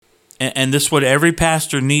and this is what every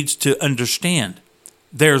pastor needs to understand.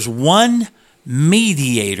 There's one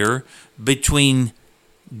mediator between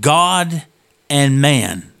God and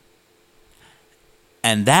man,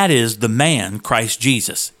 and that is the man, Christ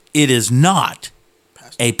Jesus. It is not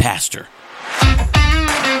a pastor.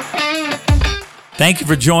 Thank you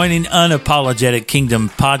for joining Unapologetic Kingdom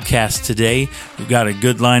Podcast today. We've got a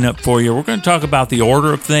good lineup for you. We're going to talk about the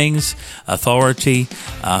order of things, authority,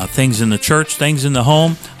 things in the church, things in the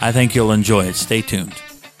home. I think you'll enjoy it. Stay tuned.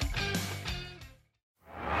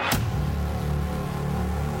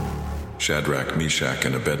 Shadrach, Meshach,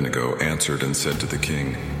 and Abednego answered and said to the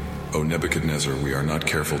king, O Nebuchadnezzar, we are not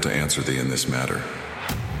careful to answer thee in this matter.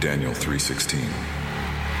 Daniel 3:16.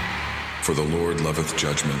 For the Lord loveth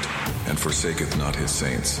judgment, and forsaketh not his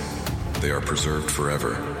saints. They are preserved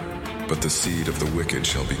forever, but the seed of the wicked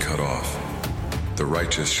shall be cut off. The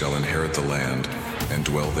righteous shall inherit the land, and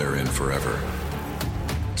dwell therein forever.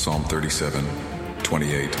 Psalm 37,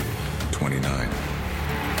 28, 29.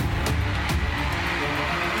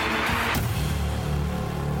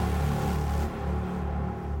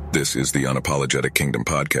 This is the Unapologetic Kingdom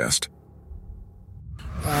Podcast.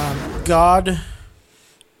 God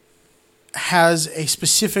has a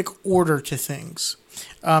specific order to things.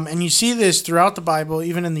 And you see this throughout the Bible,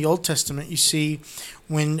 even in the Old Testament. You see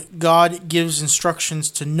when God gives instructions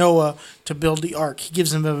to Noah to build the ark, he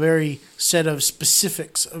gives him a very set of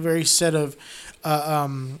specifics, a very set of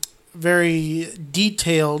very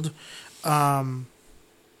detailed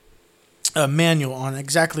manual on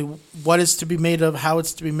exactly what it's to be made of, how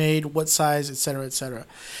it's to be made, what size, etc., etc.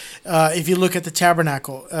 If you look at the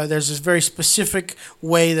tabernacle, there's this very specific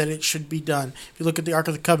way that it should be done. If you look at the Ark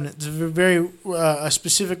of the Covenant, it's a very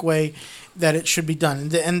specific way that it should be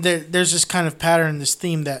done. And there's this kind of pattern, this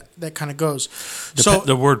theme that kind of goes.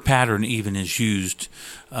 The word pattern even is used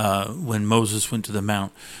when Moses went to the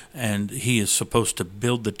mount, and he is supposed to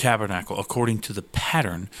build the tabernacle according to the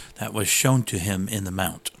pattern that was shown to him in the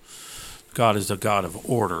mount. God is a God of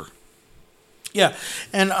order. Yeah,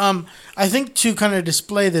 and I think to kind of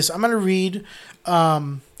display this, I'm going to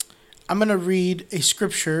read a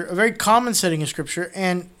scripture, a very common setting of scripture,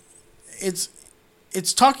 and it's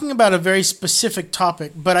talking about a very specific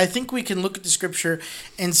topic. But I think we can look at the scripture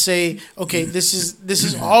and say, okay, this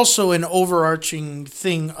is also an overarching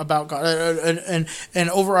thing about God, an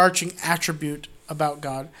overarching attribute about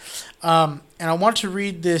God. And I want to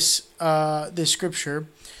read this scripture.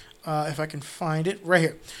 If I can find it, right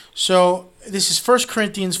here. So this is 1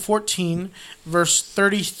 Corinthians 14, verse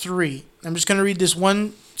 33. I'm just going to read this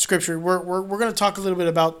one scripture. We're going to talk a little bit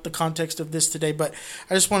about the context of this today, but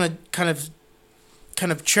I just want to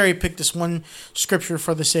kind of cherry pick this one scripture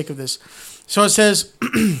for the sake of this. So it says,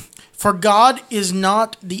 "For God is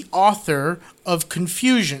not the author of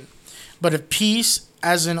confusion, but of peace,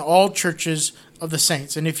 as in all churches of the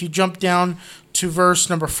saints." And if you jump down to verse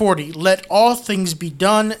number 40, "Let all things be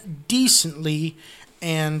done decently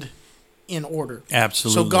and in order."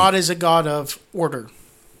 Absolutely. So God is a God of order.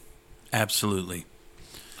 Absolutely.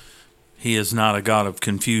 He is not a God of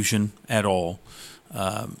confusion at all.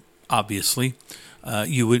 Obviously,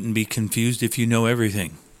 you wouldn't be confused if you know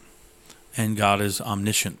everything. And God is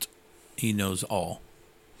omniscient. He knows all.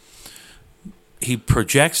 He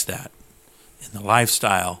projects that in the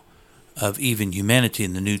lifestyle of even humanity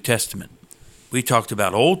in the New Testament. We talked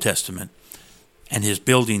about Old Testament and his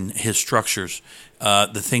building, his structures,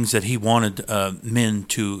 the things that he wanted men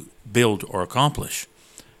to build or accomplish.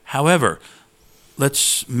 However,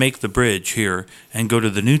 let's make the bridge here and go to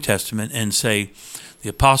the New Testament and say, the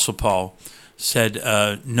Apostle Paul said,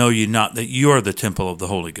 "Know ye not that you are the temple of the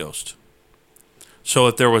Holy Ghost?" So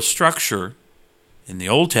if there was structure in the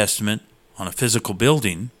Old Testament on a physical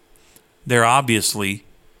building, there obviously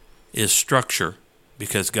is structure,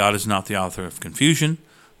 because God is not the author of confusion.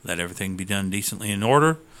 Let everything be done decently in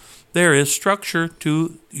order. There is structure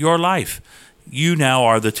to your life. You now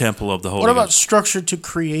are the temple of the Holy Ghost. What about structure to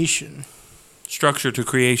creation? Structure to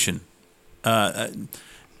creation,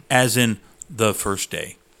 as in the first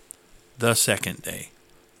day, the second day,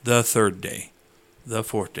 the third day, the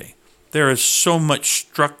fourth day. There is so much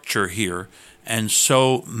structure here and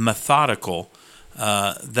so methodical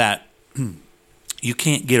that you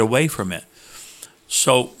can't get away from it.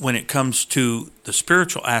 So when it comes to the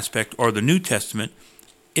spiritual aspect or the New Testament,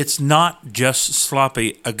 it's not just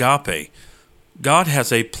sloppy agape. God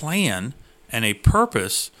has a plan and a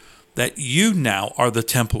purpose that you now are the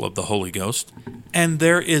temple of the Holy Ghost, and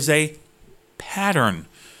there is a pattern.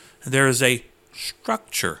 There is a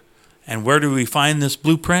structure. And where do we find this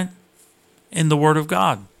blueprint? In the Word of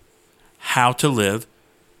God. How to live,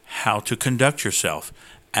 how to conduct yourself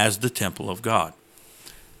as the temple of God.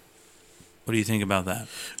 What do you think about that?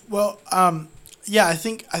 Well, yeah, I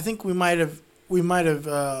think we might have.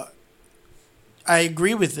 I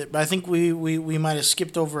agree with it, but I think we might have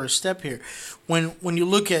skipped over a step here. When you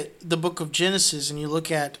look at the book of Genesis and you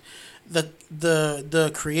look at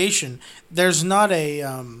the creation, there's not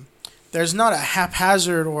a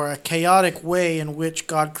haphazard or a chaotic way in which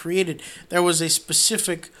God created. There was a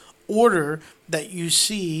specific order that you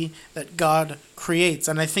see that God creates,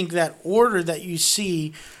 and I think that order that you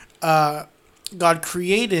see God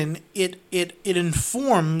creating, it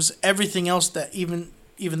informs everything else, that even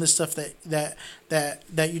the stuff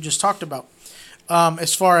that you just talked about,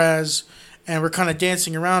 as far as, and we're kind of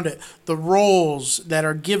dancing around it, the roles that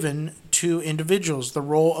are given to individuals, the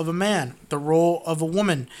role of a man, the role of a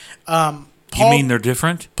woman. You mean they're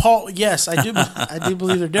different? Yes, I do. I do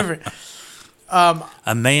believe they're different.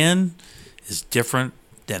 A man is different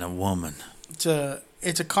than a woman. It's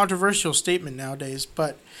a controversial statement nowadays,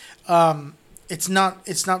 but it's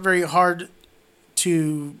not very hard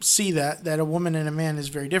to see that a woman and a man is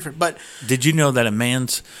very different. But did you know that a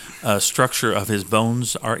man's structure of his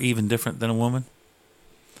bones are even different than a woman?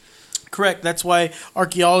 Correct. That's why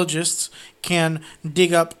archaeologists can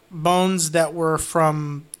dig up bones that were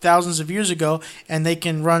from thousands of years ago, and they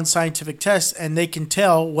can run scientific tests, and they can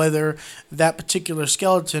tell whether that particular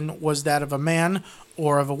skeleton was that of a man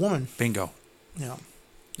or of a woman. Bingo.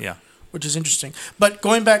 Yeah. Which is interesting. But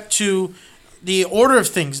going back to the order of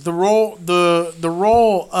things, the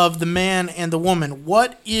role of the man and the woman.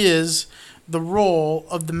 What is the role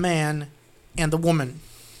of the man and the woman?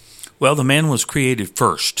 Well, the man was created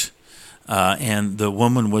first, and the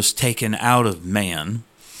woman was taken out of man,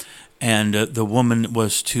 and the woman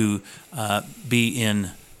was to be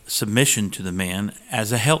in submission to the man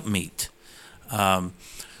as a helpmeet.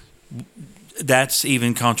 That's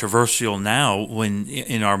even controversial now when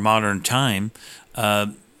in our modern time,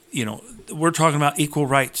 we're talking about equal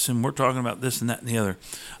rights, and we're talking about this and that and the other.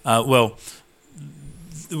 Well,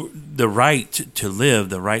 the right to live,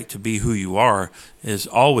 the right to be who you are, is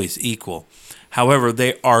always equal. However,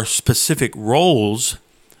 there are specific roles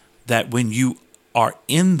that when you are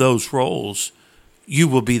in those roles, you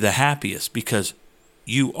will be the happiest because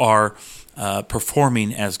you are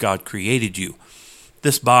performing as God created you.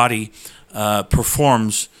 This body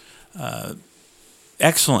performs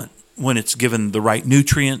excellent when it's given the right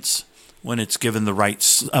nutrients, when it's given the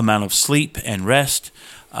right amount of sleep and rest,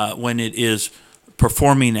 when it is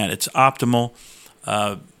performing at its optimal,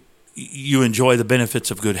 you enjoy the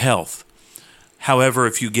benefits of good health. However,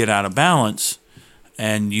 if you get out of balance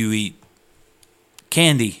and you eat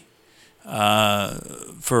candy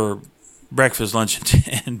for breakfast, lunch,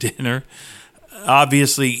 and dinner,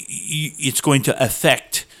 obviously it's going to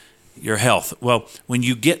affect your health. Well, when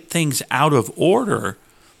you get things out of order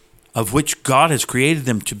of which God has created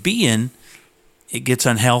them to be in, it gets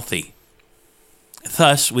unhealthy.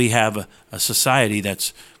 Thus, we have a society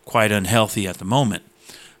that's quite unhealthy at the moment.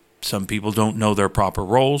 Some people don't know their proper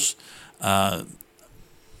roles. Let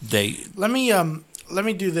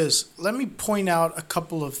me do this. Let me point out a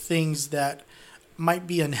couple of things that might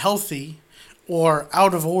be unhealthy or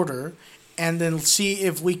out of order, and then see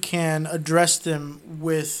if we can address them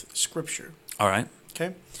with Scripture. All right.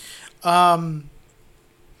 Okay.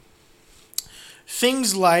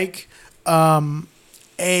 Things like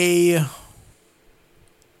a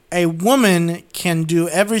woman can do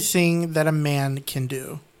everything that a man can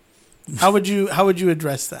do. How would you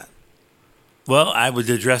address that? Well, I would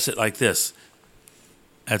address it like this.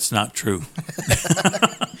 That's not true.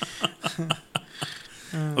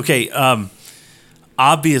 Okay.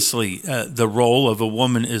 Obviously, the role of a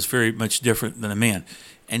woman is very much different than a man.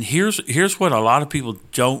 And here's what a lot of people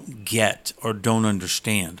don't get or don't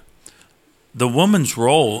understand. The woman's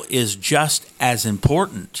role is just as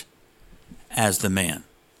important as the man.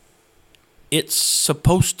 It's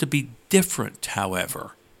supposed to be different,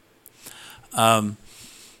 however. A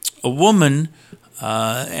woman,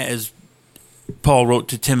 as Paul wrote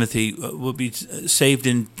to Timothy, will be saved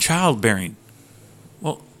in childbearing.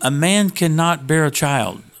 Well, a man cannot bear a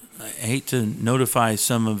child. I hate to notify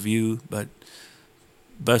some of you, but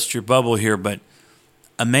bust your bubble here, but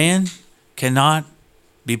a man cannot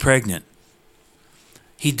be pregnant.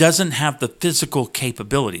 He doesn't have the physical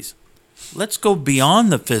capabilities. Let's go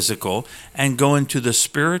beyond the physical and go into the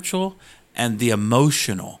spiritual and the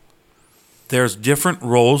emotional. There's different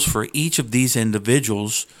roles for each of these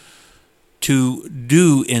individuals to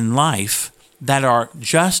do in life that are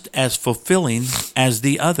just as fulfilling as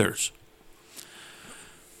the others.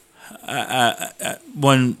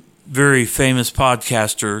 One very famous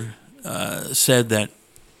podcaster said that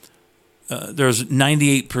there's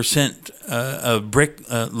 98% of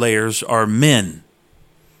bricklayers are men.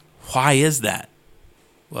 Why is that?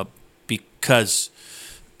 Well, because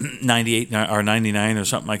 98 or 99 or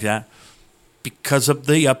something like that, because of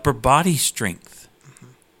the upper body strength.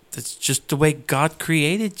 That's just the way God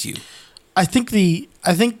created you. I think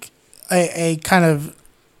a kind of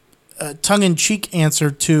tongue-in-cheek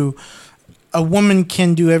answer to a woman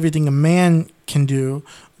can do everything a man can do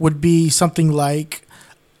would be something like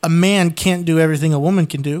a man can't do everything a woman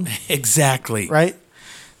can do. Exactly. Right?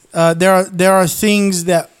 There are things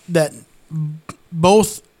that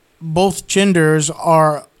both genders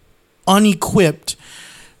are unequipped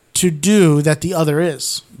to do that the other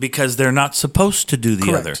is. Because they're not supposed to do the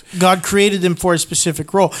Correct. other. God created them for a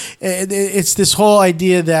specific role. It's this whole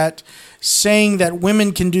idea that saying that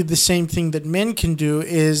women can do the same thing that men can do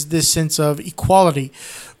is this sense of equality.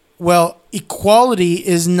 Well, equality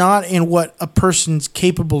is not in what a person's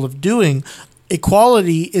capable of doing.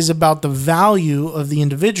 Equality is about the value of the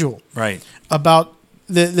individual. Right. About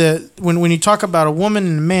when you talk about a woman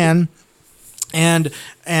and a man, and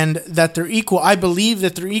that they're equal, I believe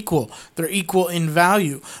that they're equal. They're equal in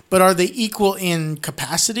value, but are they equal in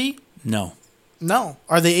capacity? No. No.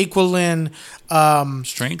 Are they equal in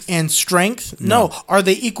strength? And strength? No. Are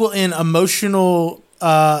they equal in emotional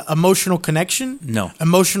connection? No.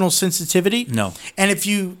 Emotional sensitivity? No. And if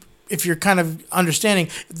you're kind of understanding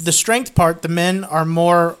the strength part, the men are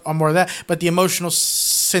more of that, but the emotional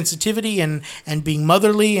sensitivity and being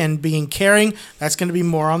motherly and being caring, that's going to be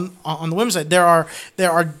more on the women's side. There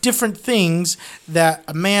are different things that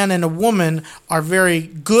a man and a woman are very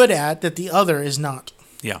good at that the other is not.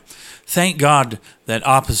 Yeah. Thank God that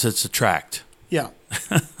opposites attract. Yeah.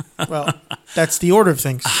 Well, that's the order of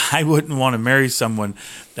things. I wouldn't want to marry someone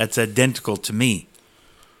that's identical to me.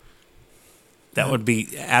 That would be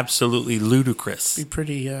absolutely ludicrous. Be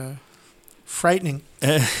pretty frightening.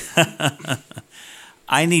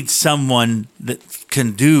 I need someone that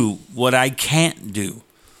can do what I can't do.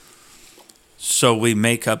 So we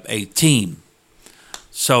make up a team.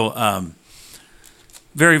 So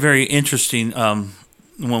very, very interesting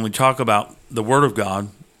when we talk about the Word of God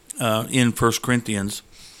in 1 Corinthians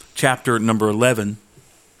chapter number 11.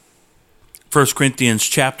 1 Corinthians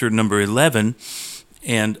chapter number 11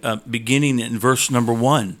 and beginning in verse number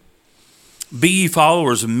 1. Be ye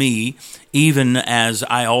followers of me, even as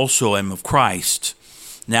I also am of Christ.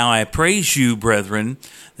 Now I praise you, brethren,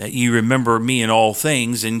 that ye remember me in all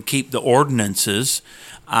things, and keep the ordinances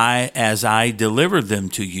as I delivered them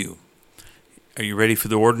to you. Are you ready for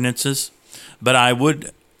the ordinances? But I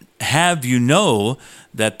would have you know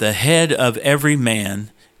that the head of every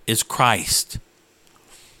man is Christ,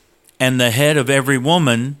 and the head of every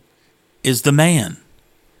woman is the man,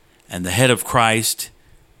 and the head of Christ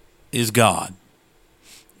is God.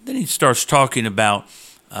 Then he starts talking about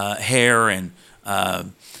hair and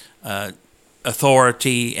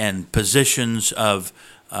authority and positions of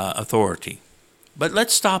authority. But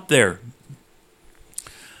let's stop there.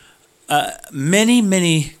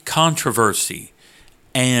 Many controversy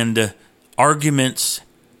and arguments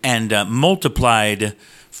and multiplied,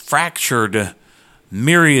 fractured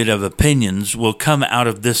myriad of opinions will come out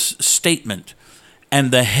of this statement.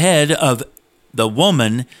 And the head of the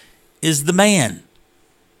woman is the man.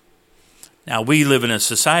 Now, we live in a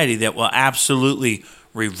society that will absolutely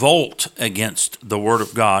revolt against the Word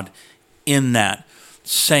of God in that,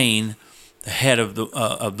 saying the head of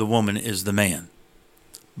the woman is the man.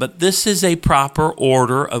 But this is a proper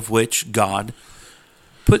order of which God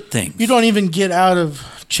put things. You don't even get out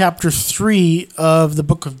of chapter 3 of the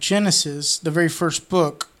book of Genesis, the very first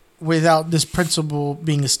book, without this principle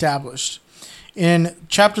being established. In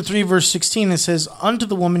chapter 3, verse 16, it says, Unto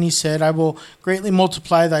the woman he said, I will greatly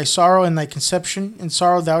multiply thy sorrow and thy conception. In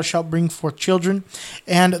sorrow thou shalt bring forth children,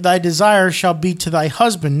 and thy desire shall be to thy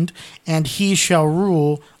husband, and he shall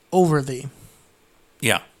rule over thee.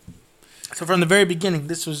 Yeah. So from the very beginning,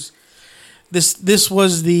 this was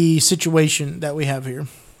the situation that we have here.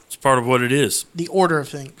 It's part of what it is. The order of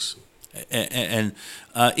things. And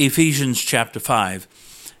Ephesians chapter 5.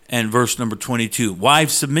 And verse number 22,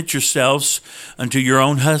 wives, submit yourselves unto your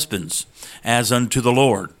own husbands, as unto the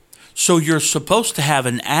Lord. So you're supposed to have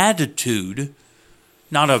an attitude,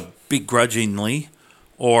 not a begrudgingly,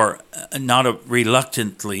 or not a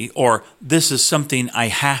reluctantly, or this is something I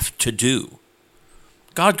have to do.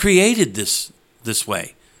 God created this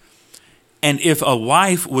way. And if a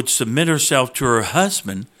wife would submit herself to her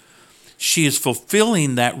husband, she is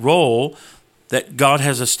fulfilling that role that God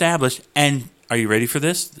has established. And are you ready for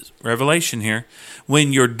this? Revelation here.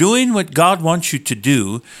 When you're doing what God wants you to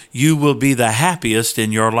do, you will be the happiest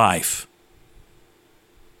in your life.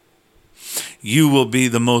 you will be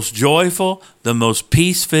the most joyful, the most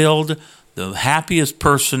peace-filled, the happiest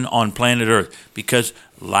person on planet Earth. Because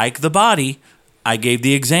like the body, I gave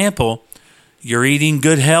the example, you're eating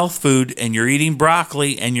good health food and you're eating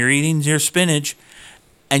broccoli and you're eating your spinach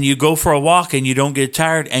and you go for a walk and you don't get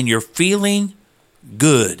tired and you're feeling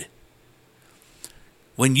good.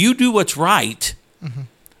 When you do what's right,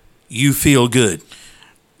 you feel good.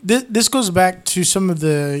 This goes back to some of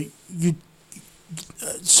the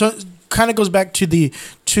kind of goes back to the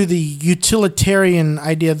utilitarian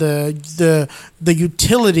idea, the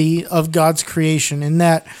utility of God's creation, in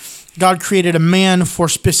that God created a man for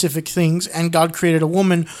specific things and God created a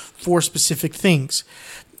woman for specific things.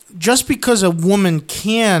 Just because a woman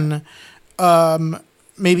can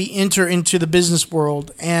maybe enter into the business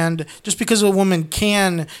world, and just because a woman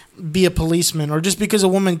can be a policeman, or just because a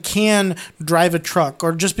woman can drive a truck,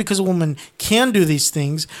 or just because a woman can do these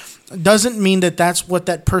things, doesn't mean that that's what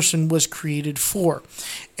that person was created for.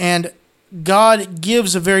 And God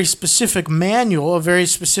gives a very specific manual, a very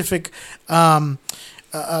specific, for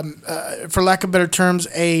lack of better terms,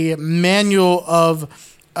 a manual of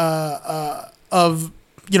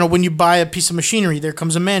when you buy a piece of machinery, there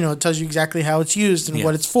comes a manual. It tells you exactly how it's used and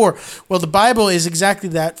what it's for. Well, the Bible is exactly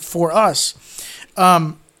that for us.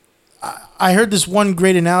 I heard this one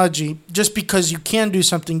great analogy. Just because you can do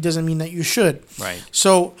something doesn't mean that you should. Right.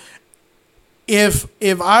 So if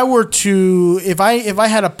I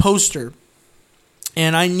had a poster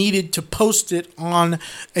and I needed to post it on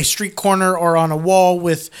a street corner or on a wall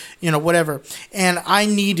with, whatever, and I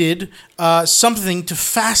needed something to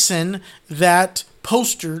fasten that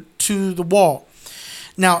poster to the wall.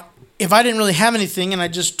 Now, if I didn't really have anything and I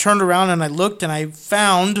just turned around and I looked and I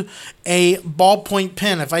found a ballpoint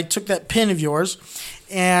pen, if I took that pen of yours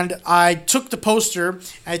and I took the poster,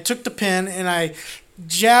 I took the pen and I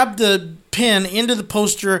jabbed the pen into the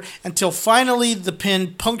poster until finally the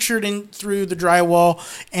pen punctured in through the drywall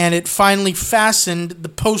and it finally fastened the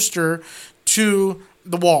poster to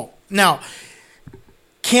the wall. Now,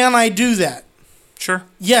 can I do that? Sure.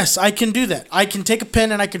 Yes, I can do that. I can take a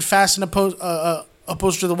pen and I can fasten a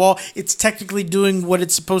poster to the wall. It's technically doing what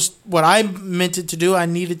I meant it to do.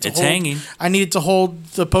 It's hanging. I needed to hold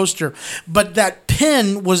the poster. But that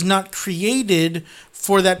pen was not created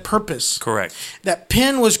for that purpose. Correct. That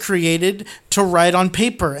pen was created to write on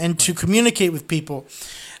paper and to communicate with people.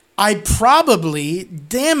 I probably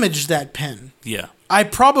damaged that pen. Yeah. I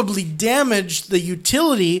probably damaged the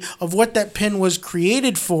utility of what that pen was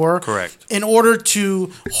created for. Correct. In order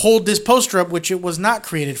to hold this poster up, which it was not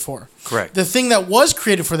created for. Correct. The thing that was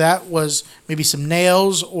created for that was maybe some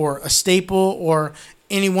nails or a staple or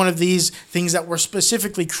any one of these things that were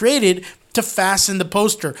specifically created to fasten the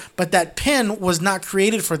poster. But that pen was not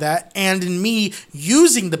created for that. And in me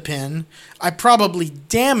using the pen, I probably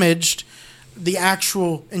damaged the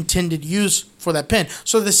actual intended use for that pen.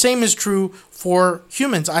 So the same is true for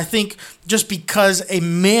humans. I think just because a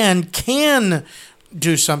man can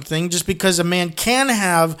do something, just because a man can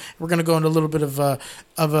have, we're going to go into a little bit of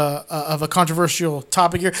a controversial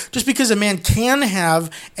topic here, just because a man can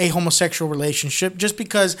have a homosexual relationship, just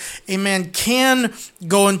because a man can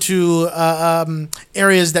go into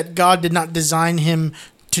areas that God did not design him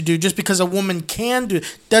to do, just because a woman can do,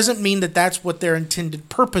 doesn't mean that that's what their intended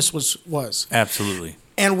purpose was. Absolutely.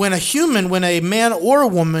 And when a man or a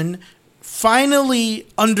woman finally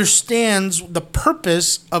understands the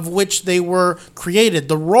purpose of which they were created,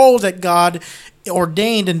 the role that God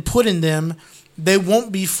ordained and put in them, they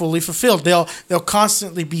won't be fully fulfilled. They'll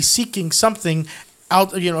constantly be seeking something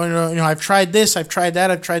out. I've tried this, I've tried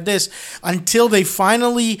that, I've tried this, until they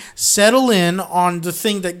finally settle in on the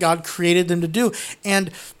thing that God created them to do. And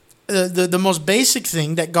the most basic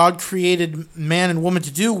thing that God created man and woman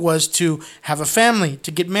to do was to have a family,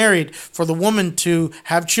 to get married, for the woman to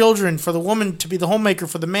have children, for the woman to be the homemaker,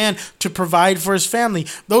 for the man to provide for his family.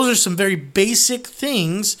 Those are some very basic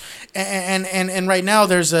things. And right now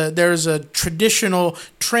there's a traditional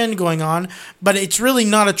trend going on, but it's really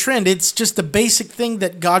not a trend. It's just the basic thing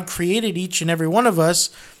that God created each and every one of us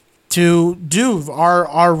to do.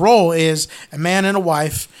 Our role is a man and a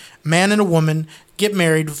wife, man and a woman, get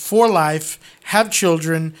married for life, have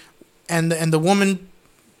children, and the woman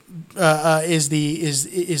is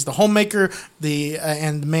the homemaker,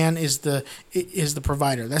 and the man is the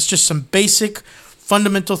provider. That's just some basic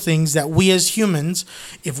fundamental things that we as humans,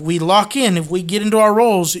 if we lock in, if we get into our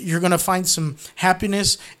roles, you're going to find some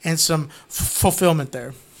happiness and some fulfillment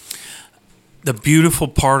there. The beautiful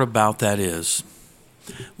part about that is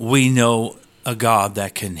we know a God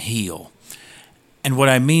that can heal. And what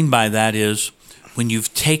I mean by that is when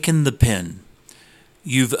you've taken the pen,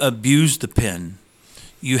 you've abused the pen,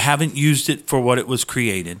 You haven't used it for what it was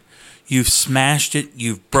created. You've smashed it.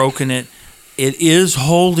 You've broken it. It is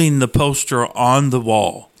holding the poster on the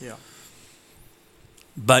wall. Yeah.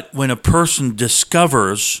 But when a person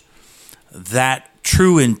discovers that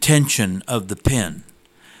true intention of the pen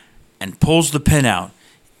and pulls the pen out,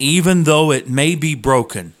 even though it may be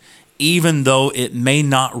broken, even though it may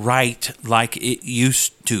not write like it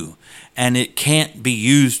used to, and it can't be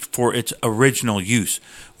used for its original use,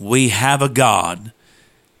 we have a God,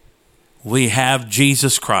 we have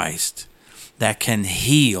Jesus Christ that can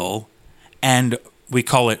heal, and we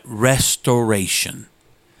call it restoration.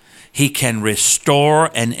 He can restore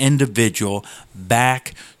an individual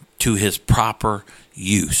back to his proper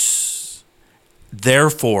use.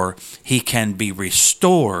 Therefore, he can be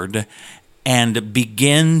restored and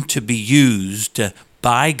begin to be used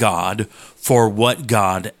by God for what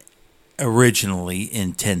God originally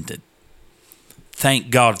intended. Thank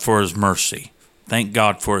God for his mercy. Thank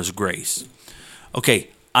God for his grace. Okay,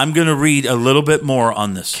 I'm going to read a little bit more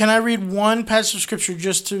on this. Can I read one passage of scripture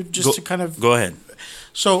just to kind of... Go ahead.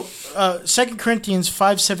 So, 2 Corinthians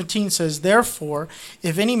 5:17 says, "Therefore,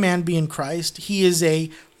 if any man be in Christ, he is a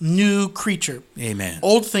new creature. Amen.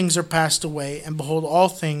 Old things are passed away, and behold, all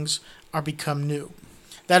things are become new."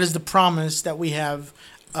 That is the promise that we have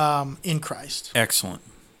in Christ. Excellent.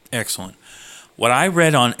 Excellent. What I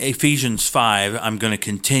read on Ephesians 5, I'm going to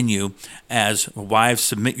continue as wives,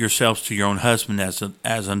 submit yourselves to your own husband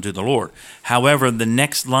as unto the Lord. However, the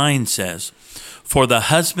next line says, "For the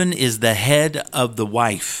husband is the head of the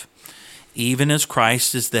wife, even as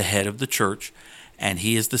Christ is the head of the church, and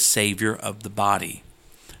he is the Savior of the body.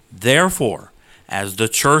 Therefore, as the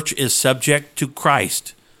church is subject to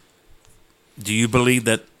Christ," do you believe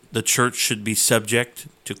that the church should be subject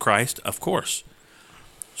to Christ? Of course.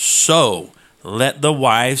 "So let the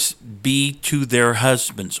wives be to their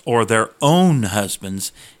husbands," or their own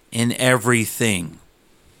husbands, "in everything."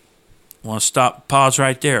 I want to pause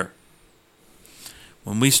right there.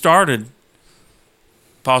 When we started,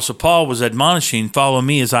 Apostle Paul was admonishing, "Follow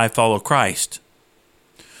me as I follow Christ."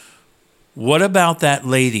 What about that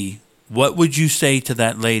lady? What would you say to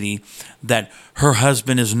that lady that her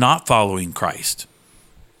husband is not following Christ?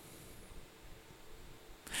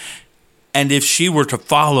 And if she were to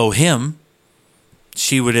follow him,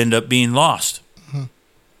 she would end up being lost.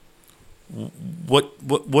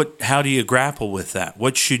 What how do you grapple with that?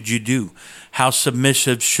 What should you do? How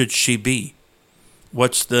submissive should she be?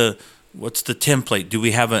 What's the template? Do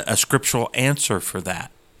we have a scriptural answer for that?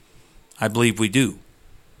 I believe we do.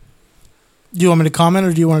 Do you want me to comment,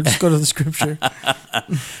 or do you want to just go to the scripture?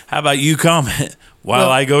 How about you comment while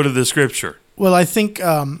I go to the scripture? Well, I think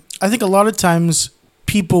a lot of times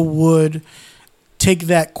people would take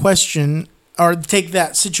that question or take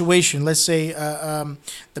that situation. Let's say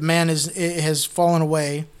the man has fallen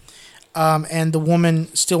away, and the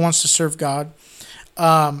woman still wants to serve God,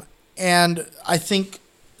 and I think,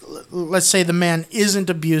 let's say the man isn't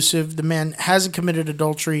abusive, the man hasn't committed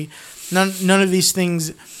adultery, none of these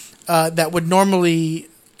things that would normally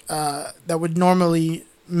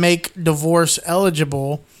make divorce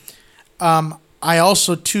eligible. I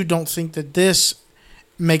also too don't think that this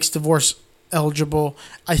makes divorce eligible.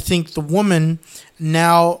 I think the woman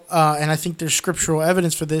now, and I think there's scriptural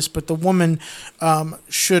evidence for this, but the woman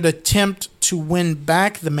should attempt to win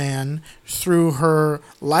back the man through her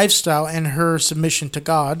lifestyle and her submission to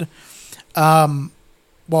God,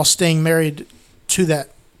 while staying married to that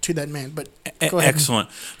man. But go ahead. Excellent.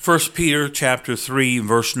 1 Peter chapter 3,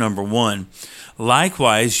 verse number 1.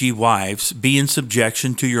 "Likewise, ye wives, be in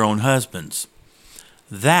subjection to your own husbands,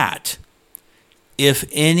 that if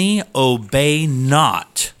any obey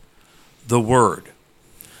not the word,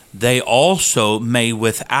 they also may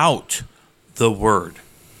without the word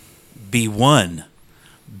be won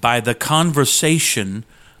by the conversation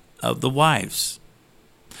of the wives,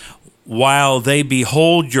 while they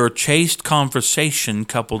behold your chaste conversation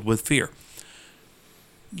coupled with fear."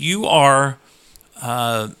 You are,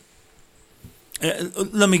 let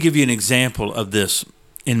me give you an example of this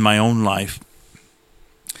in my own life.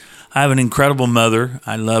 I have an incredible mother.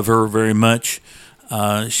 I love her very much.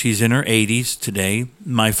 She's in her 80s today.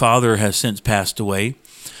 My father has since passed away.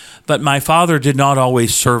 But my father did not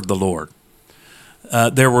always serve the Lord.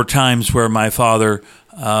 There were times where my father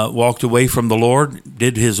walked away from the Lord,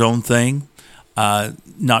 did his own thing.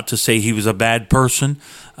 Not to say he was a bad person.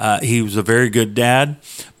 He was a very good dad.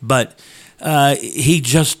 But he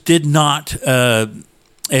just did not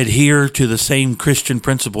adhere to the same Christian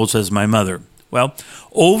principles as my mother. Well,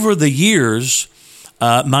 over the years,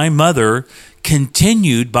 my mother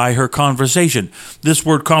continued by her conversation. This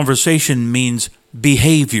word conversation means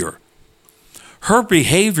behavior. Her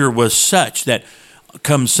behavior was such that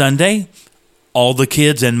come Sunday, all the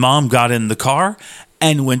kids and mom got in the car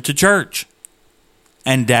and went to church.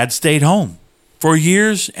 And dad stayed home for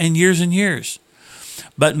years and years and years.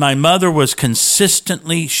 But my mother was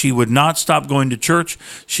consistently, she would not stop going to church.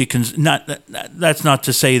 That's not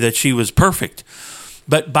to say that she was perfect.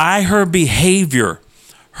 But by her behavior,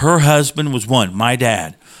 her husband was one, my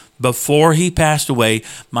dad. Before he passed away,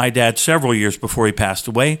 my dad, several years before he passed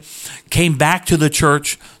away, came back to the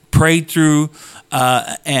church, prayed through,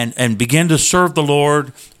 and began to serve the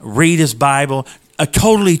Lord, read his Bible, a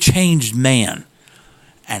totally changed man.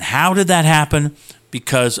 And how did that happen?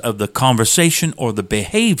 Because of the conversation or the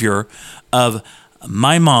behavior of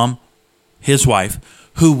my mom, his wife,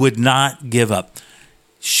 who would not give up.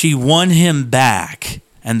 She won him back.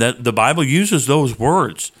 And the Bible uses those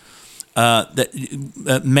words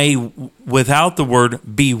that may, without the word,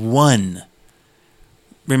 be won.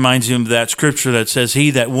 Reminds him of that scripture that says, he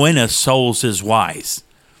that winneth souls is wise.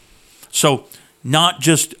 So not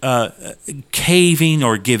just caving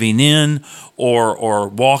or giving in or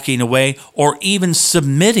walking away or even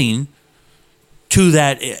submitting to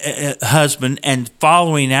that husband and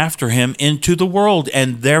following after him into the world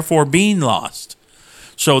and therefore being lost.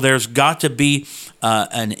 So there's got to be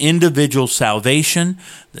an individual salvation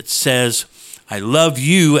that says, I love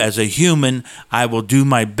you as a human. I will do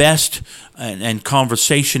my best and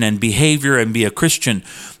conversation and behavior and be a Christian,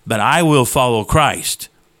 but I will follow Christ.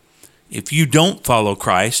 If you don't follow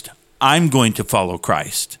Christ, I'm going to follow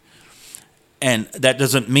Christ. And that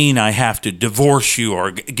doesn't mean I have to divorce you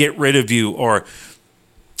or get rid of you or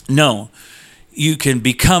no. You can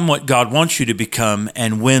become what God wants you to become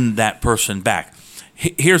and win that person back.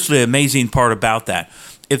 Here's the amazing part about that.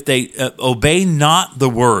 If they obey not the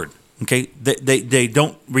word, okay, they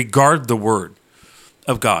don't regard the word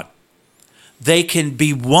of God, they can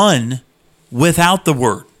be won without the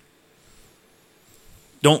word.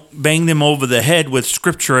 Don't bang them over the head with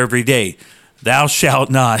scripture every day. Thou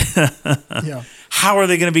shalt not. Yeah. How are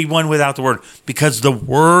they going to be won without the word? Because the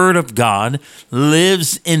word of God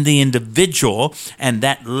lives in the individual, and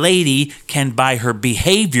that lady can, by her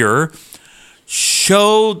behavior,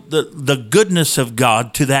 show the goodness of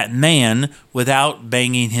God to that man without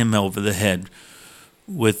banging him over the head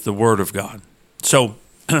with the word of God. So,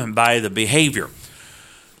 by the behavior.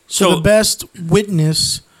 So the best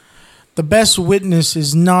witness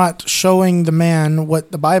is not showing the man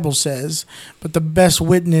what the Bible says, but the best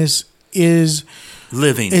witness is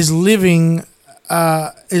living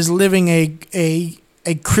a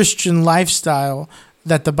Christian lifestyle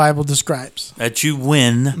that the Bible describes. That you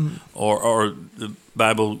win, or the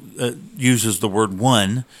Bible uses the word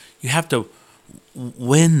won. You have to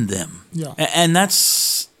win them. Yeah. And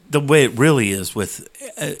that's the way it really is with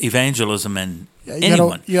evangelism and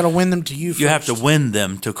anyone. You got to win them to you first. You have to win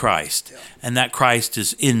them to Christ. Yeah. And that Christ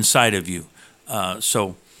is inside of you.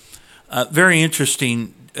 So very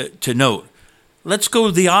interesting to note. Let's go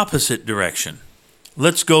the opposite direction.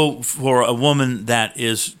 Let's go for a woman that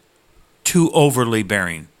is too overly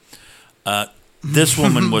bearing. This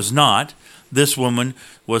woman was not. This woman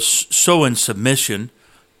was so in submission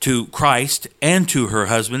to Christ and to her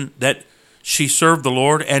husband that she served the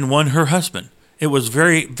Lord and won her husband. It was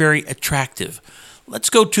very, very attractive. Let's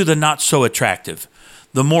go to the not so attractive,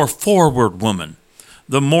 the more forward woman,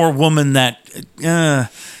 the more woman that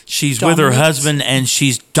she's with her husband and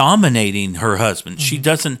she's dominating her husband. Mm-hmm. She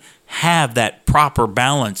doesn't have that proper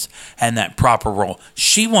balance and that proper role.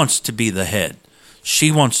 She wants to be the head.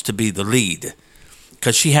 She wants to be the lead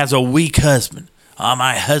because she has a weak husband. Oh,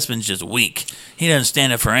 my husband's just weak. He doesn't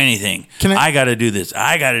stand up for anything. I got to do this.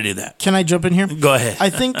 I got to do that. Can I jump in here? Go ahead. I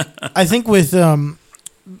think with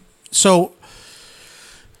so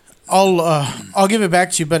I'll give it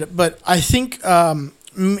back to you, but I think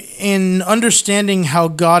in understanding how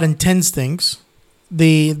God intends things,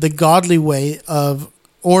 the godly way of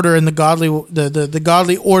order and the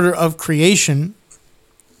godly order of creation,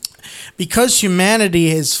 because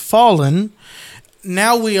humanity has fallen,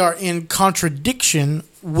 now we are in contradiction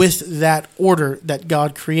with that order that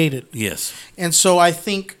God created. Yes. And so I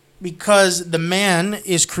think because the man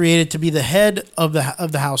is created to be the head of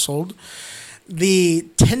the household, the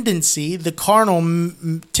tendency, the carnal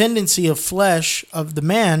tendency of flesh of the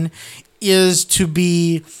man is to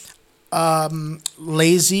be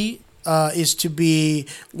lazy, is to be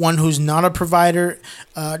one who's not a provider,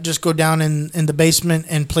 just go down in the basement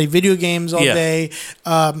and play video games all day.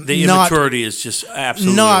 The immaturity is just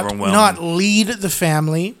absolutely overwhelming. Not lead the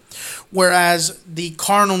family, whereas the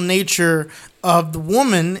carnal nature of the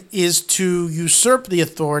woman is to usurp the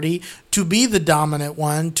authority, to be the dominant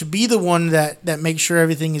one, to be the one that makes sure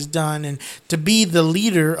everything is done, and to be the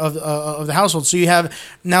leader of the household. So you have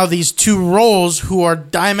now these two roles who are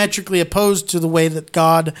diametrically opposed to the way that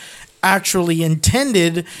God actually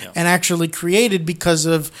intended and actually created because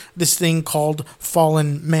of this thing called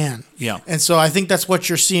fallen man. Yeah. And so I think that's what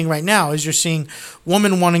you're seeing right now, is you're seeing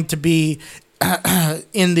women wanting to be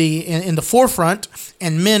in the forefront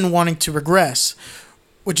and men wanting to regress,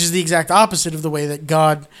 which is the exact opposite of the way that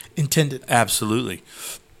God intended. Absolutely.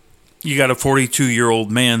 You got a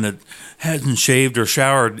 42-year-old man that hasn't shaved or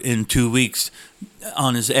showered in 2 weeks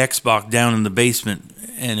on his Xbox down in the basement,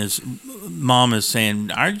 and his mom is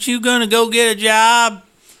saying, "Aren't you going to go get a job?"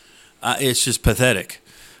 It's just pathetic.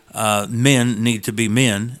 Men need to be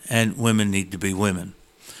men, and women need to be women.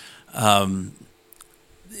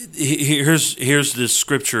 Here's this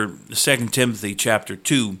scripture, 2 Timothy chapter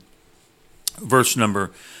 2, verse number,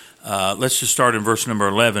 let's just start in verse number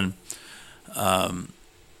 11.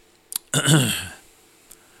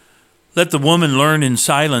 Let the woman learn in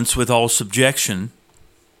silence with all subjection,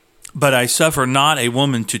 but I suffer not a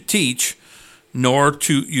woman to teach, nor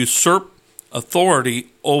to usurp authority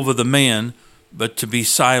over the man, but to be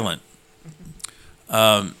silent.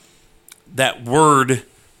 That word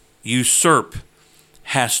usurp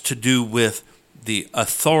has to do with the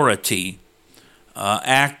authority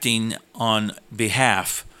acting on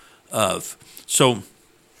behalf of. So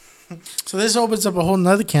this opens up a whole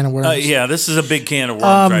nother can of worms. Yeah, this is a big can of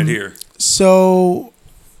worms right here. So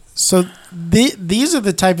these are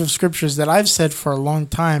the type of scriptures that I've said for a long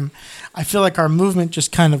time. I feel like our movement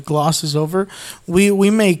just kind of glosses over. We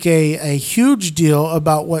make a huge deal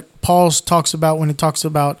about what Paul talks about when he talks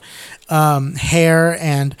about hair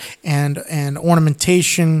and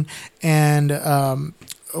ornamentation and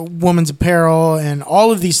woman's apparel and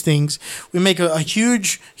all of these things. We make a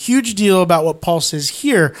huge deal about what Paul says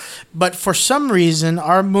here, but for some reason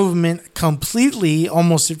our movement completely,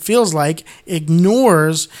 almost it feels like,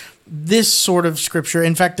 ignores this sort of scripture.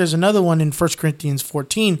 In fact, there's another one in 1 Corinthians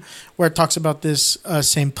 14 where it talks about this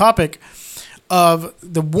same topic of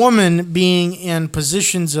the woman being in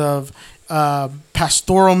positions of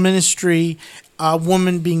pastoral ministry, a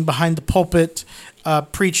woman being behind the pulpit,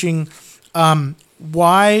 preaching.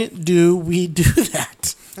 Why do we do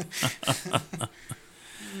that?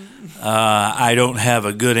 I don't have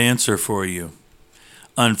a good answer for you.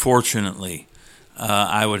 Unfortunately,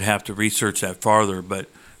 I would have to research that farther, but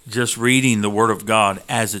just reading the Word of God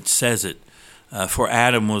as it says it, for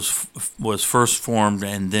Adam was first formed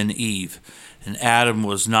and then Eve, and Adam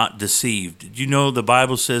was not deceived. Did you know the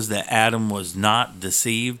Bible says that Adam was not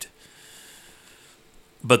deceived?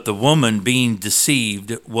 But the woman being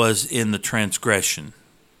deceived was in the transgression.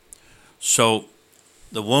 So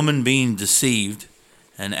the woman being deceived,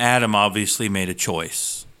 and Adam obviously made a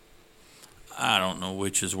choice. I don't know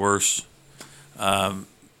which is worse.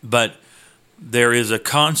 But there is a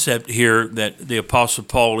concept here that the Apostle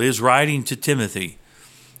Paul is writing to Timothy,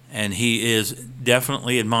 and he is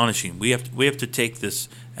definitely admonishing. We have to take this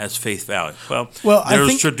as faith value. Well, there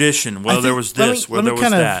was tradition. Well, there was this. Well, there was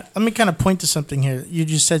that. Let me kind of point to something here. You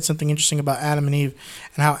just said something interesting about Adam and Eve,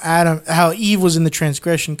 and how Eve was in the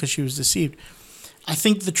transgression because she was deceived. I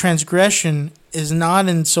think the transgression is not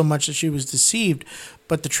in so much that she was deceived,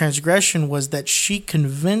 but the transgression was that she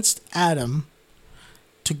convinced Adam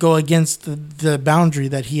to go against the boundary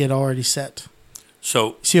that he had already set.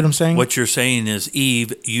 So, see what I'm saying? What you're saying is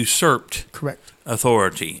Eve usurped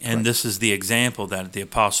authority, and this is the example that the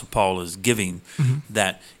Apostle Paul is giving,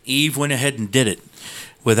 that Eve went ahead and did it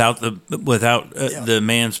without the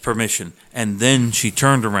man's permission, and then she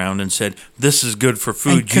turned around and said, "This is good for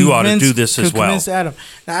food. You ought to do this as well." Convinced Adam.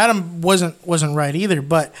 Now, Adam wasn't right either,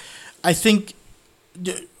 but I think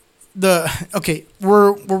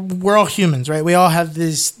we're all humans, right? We all have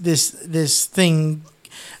this thing.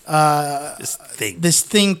 This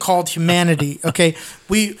thing called humanity. Okay,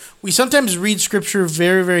 we sometimes read scripture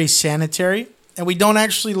very, very sanitary, and we don't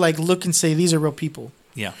actually look and say these are real people.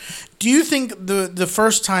 Yeah. Do you think the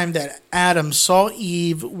first time that Adam saw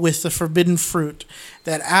Eve with the forbidden fruit,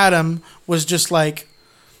 that Adam was just like,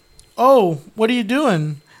 "Oh, what are you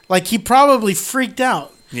doing?" Like he probably freaked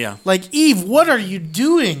out. Yeah. Like, Eve, what are you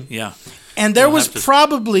doing? Yeah. And there was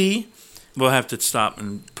probably. We'll have to stop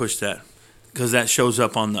and push that. Because that shows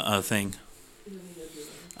up on the thing.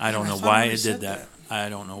 I don't know why it did that. I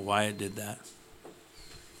don't know why it did that.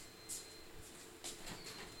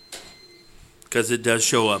 Because it does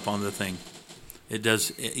show up on the thing. It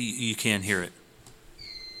does. You can't hear it.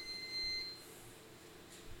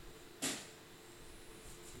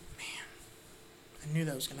 Man. I knew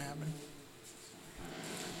that was going to happen.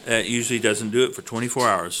 It usually doesn't do it for 24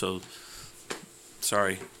 hours, so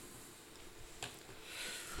sorry.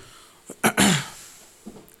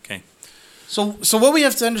 Okay. So what we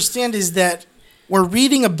have to understand is that we're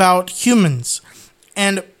reading about humans,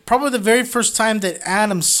 and probably the very first time that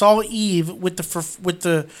Adam saw Eve with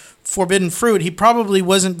the forbidden fruit, he probably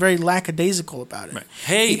wasn't very lackadaisical about it. Right.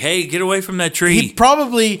 Hey, get away from that tree. He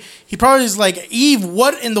probably is like, Eve,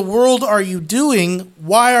 what in the world are you doing?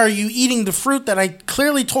 Why are you eating the fruit that I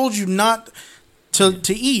clearly told you not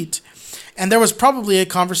to eat? And there was probably a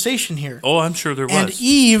conversation here. Oh, I'm sure there was. And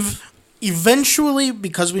Eve eventually,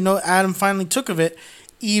 because we know Adam finally took of it,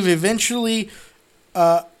 Eve eventually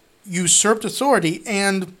usurped authority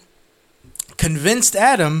and convinced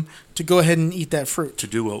Adam to go ahead and eat that fruit. To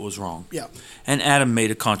do what was wrong. Yeah. And Adam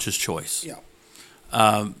made a conscious choice. Yeah.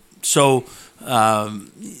 So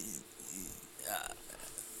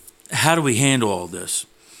how do we handle all this?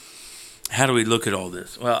 How do we look at all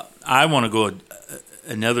this? Well, I want to go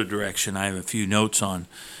another direction. I have a few notes on,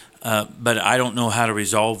 but I don't know how to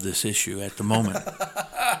resolve this issue at the moment.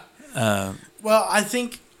 Well, I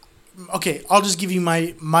think, okay, I'll just give you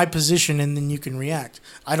my position and then you can react.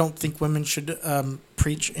 I don't think women should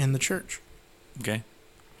preach in the church. Okay.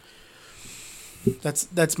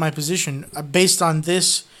 That's my position. Based on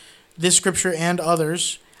this scripture and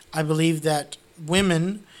others, I believe that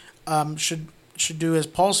women should do as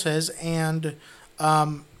Paul says and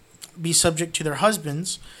be subject to their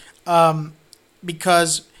husbands,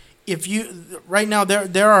 because if you right now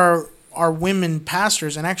there are women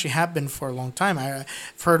pastors, and actually have been for a long time. I've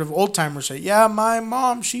heard of old timers say, "Yeah, my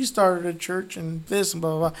mom, she started a church and this and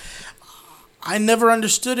blah blah blah." I never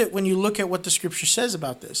understood it when you look at what the scripture says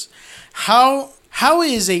about this. How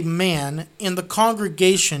is a man in the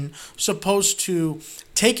congregation supposed to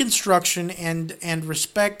take instruction and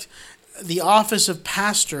respect the office of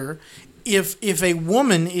pastor if a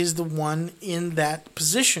woman is the one in that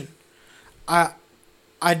position? I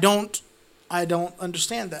don't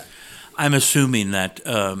understand that. I'm assuming that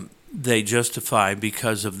they justify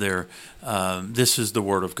because of their this is the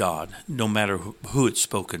word of God, no matter who it's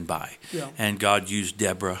spoken by. Yeah. And God used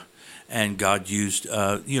Deborah, and God used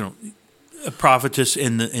a prophetess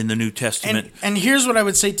in the New Testament. And here's what I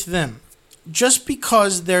would say to them: just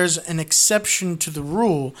because there's an exception to the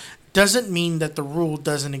rule doesn't mean that the rule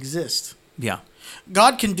doesn't exist. Yeah.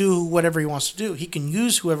 God can do whatever He wants to do. He can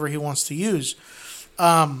use whoever He wants to use.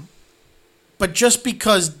 But just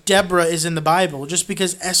because Deborah is in the Bible, just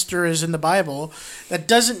because Esther is in the Bible, that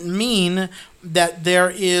doesn't mean that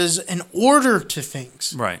there is an order to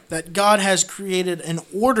things. Right. That God has created an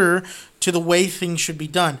order to the way things should be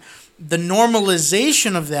done. The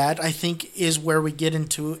normalization of that, I think, is where we get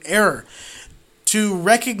into error. To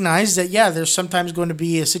recognize that, yeah, there's sometimes going to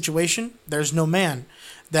be a situation, there's no man,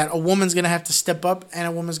 that a woman's going to have to step up and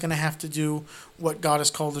a woman's going to have to do what God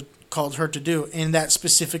has called her to do in that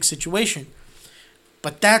specific situation.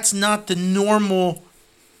 But that's not the normal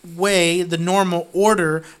way, the normal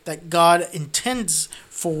order that God intends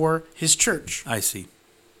for His church. I see.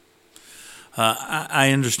 I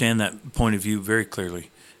understand that point of view very clearly,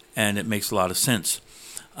 and it makes a lot of sense.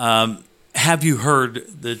 Have you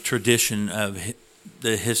heard the tradition of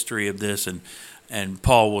the history of this? And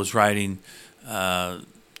Paul was writing to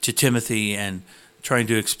Timothy and trying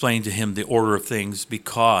to explain to him the order of things,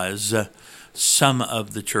 because some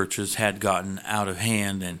of the churches had gotten out of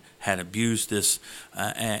hand and had abused this,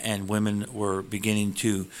 and women were beginning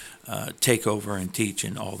to take over and teach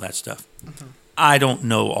and all that stuff. Mm-hmm. I don't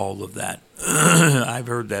know all of that. I've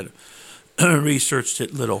heard that, researched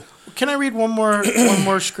it little. Can I read one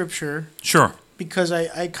more scripture? Sure. Because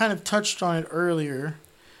I kind of touched on it earlier.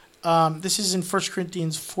 This is in 1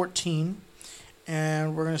 Corinthians 14.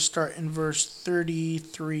 And we're going to start in verse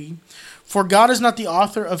 33. For God is not the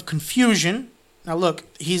author of confusion. Now look,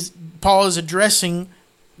 Paul is addressing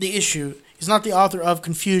the issue. He's not the author of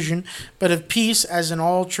confusion, but of peace, as in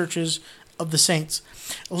all churches of the saints.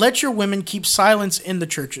 Let your women keep silence in the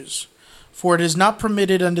churches, for it is not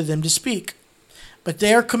permitted unto them to speak. But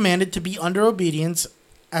they are commanded to be under obedience,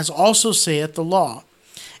 as also saith the law.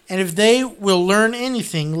 And if they will learn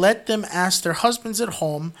anything, let them ask their husbands at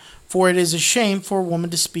home, for it is a shame for a woman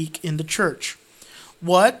to speak in the church.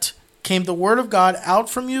 What? Came the word of God out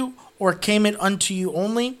from you, or came it unto you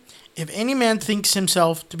only? If any man thinks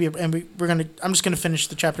himself to be, I'm just gonna finish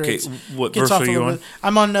the chapter. Okay, what verse are you on?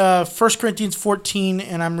 I'm on 1 Corinthians 14,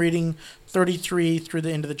 and I'm reading 33 through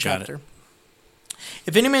the end of the chapter.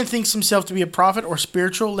 If any man thinks himself to be a prophet or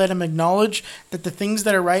spiritual, let him acknowledge that the things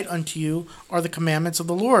that are right unto you are the commandments of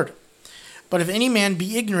the Lord. But if any man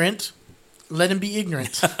be ignorant, let him be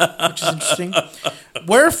ignorant, which is interesting.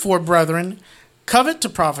 Wherefore, brethren, covet to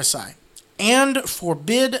prophesy, and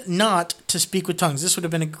forbid not to speak with tongues. This would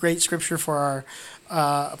have been a great scripture for our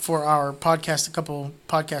podcast a couple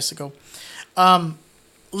podcasts ago.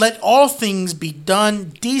 Let all things be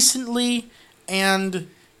done decently and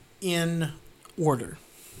in order.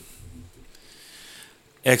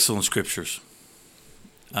 Excellent scriptures.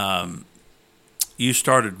 You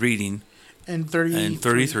started reading in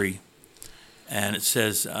 33, and it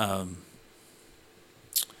says,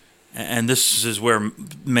 and this is where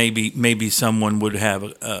maybe someone would have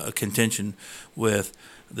a contention with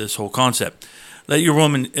this whole concept. Let your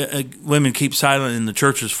women keep silent in the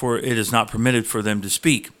churches, for it is not permitted for them to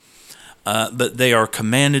speak, but they are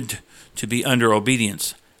commanded to be under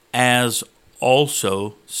obedience, as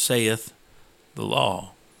also saith the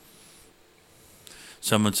law.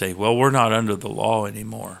 Some would say, well, we're not under the law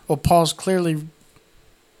anymore. Well, Paul's clearly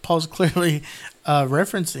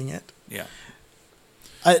referencing it. Yeah.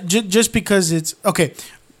 Just because it's okay.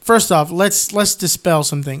 First off, let's dispel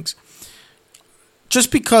some things.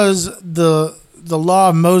 Just because the law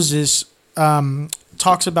of Moses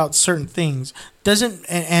talks about certain things doesn't,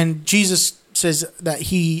 and Jesus says that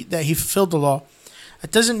he fulfilled the law.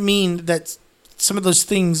 It doesn't mean that some of those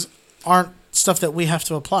things aren't stuff that we have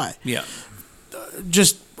to apply. Yeah.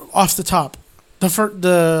 Just off the top,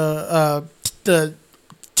 the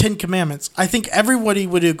 10 Commandments. I think everybody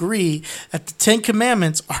would agree that the 10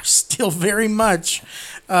 Commandments are still very much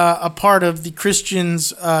a part of the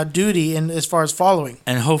Christian's duty in as far as following,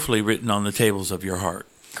 and hopefully written on the tables of your heart.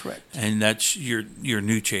 Correct. And that's your new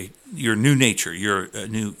nature. You're a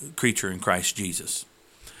new creature in Christ Jesus.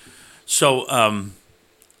 So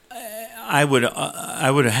I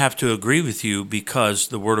would have to agree with you, because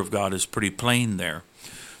the Word of God is pretty plain there.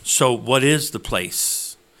 So what is the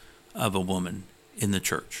place of a woman in the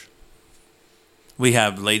church? We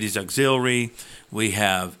have ladies auxiliary. We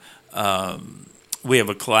have a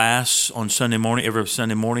class on Sunday morning, every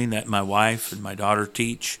Sunday morning, that my wife and my daughter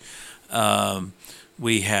teach.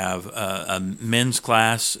 We have a men's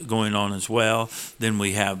class going on as well. Then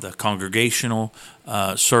we have the congregational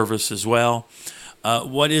service as well.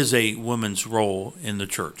 What is a woman's role in the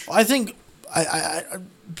church? I think, I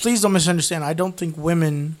please don't misunderstand. I don't think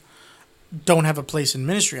women don't have a place in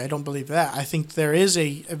ministry. I don't believe that. I think there is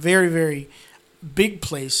a very, very big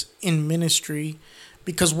place in ministry,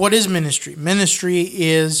 because what is ministry? Ministry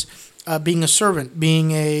is being a servant, being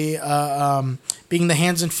being the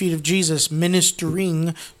hands and feet of Jesus,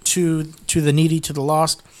 ministering to the needy, to the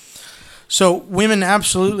lost. So women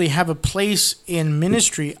absolutely have a place in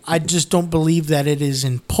ministry. I just don't believe that it is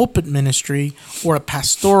in pulpit ministry or a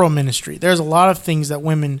pastoral ministry. There's a lot of things that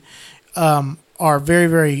women are very,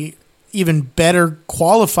 very even better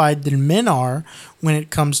qualified than men are when it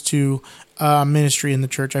comes to ministry in the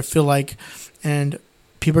church. I feel like, and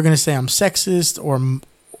people are going to say I'm sexist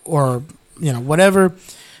or whatever.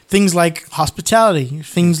 Things like hospitality,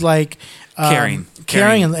 things like caring things,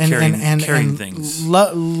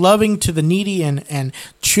 loving to the needy and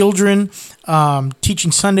children,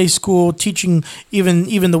 teaching Sunday school, teaching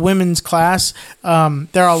even the women's class.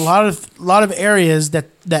 There are a lot of areas that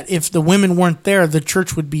if the women weren't there, the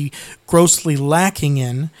church would be grossly lacking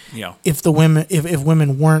in. Yeah. If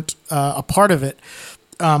women weren't a part of it,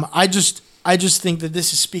 I just think that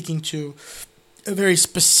this is speaking to a very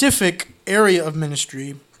specific area of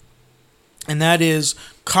ministry, and that is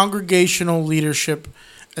congregational leadership,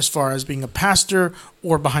 as far as being a pastor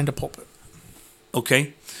or behind a pulpit.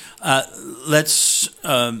 Okay. Let's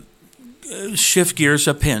shift gears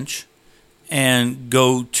a pinch and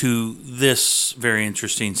go to this very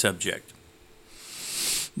interesting subject.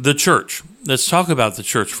 The church. Let's talk about the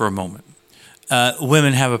church for a moment.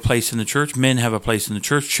 Women have a place in the church. Men have a place in the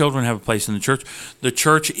church. Children have a place in the church. The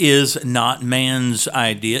church is not man's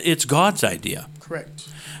idea. It's God's idea. Correct.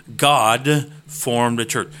 God formed a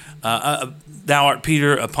church. Thou art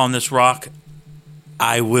Peter, upon this rock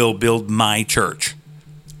I will build my church.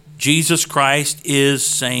 Jesus Christ is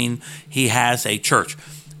saying he has a church.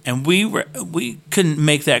 And we can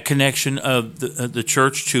make that connection of the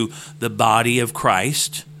church to the body of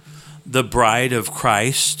Christ, the bride of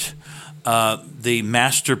Christ, the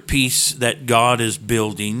masterpiece that God is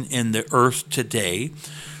building in the earth today.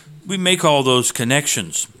 We make all those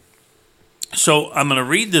connections. So I'm going to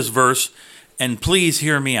read this verse, and please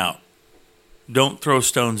hear me out. Don't throw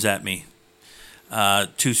stones at me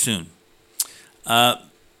too soon. The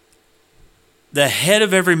head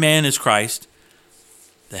of every man is Christ.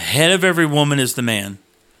 The head of every woman is the man.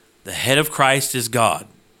 The head of Christ is God.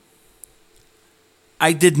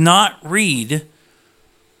 I did not read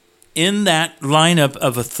in that lineup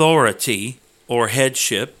of authority or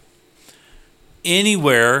headship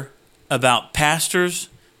anywhere about pastors,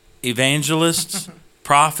 evangelists,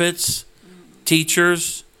 prophets,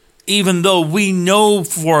 teachers, even though we know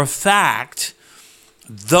for a fact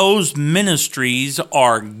those ministries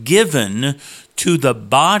are given to the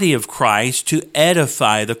body of Christ to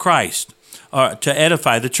edify the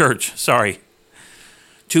church,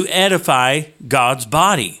 to edify God's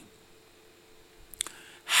body.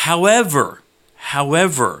 However,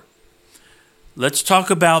 let's talk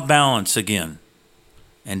about balance again.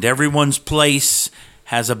 And everyone's place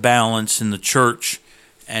has a balance in the church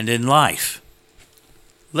and in life.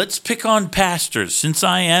 Let's pick on pastors, since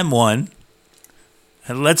I am one.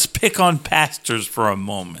 And let's pick on pastors for a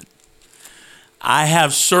moment. I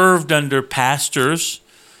have served under pastors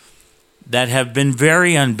that have been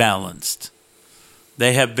very unbalanced.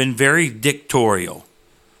 They have been very dictatorial.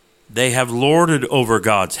 They have lorded over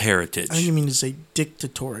God's heritage. I think you mean to say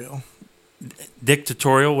dictatorial.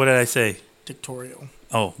 Dictatorial? What did I say? Dictatorial.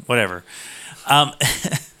 Oh, whatever.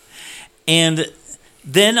 And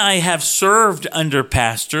then I have served under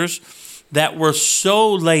pastors that were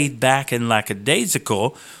so laid back and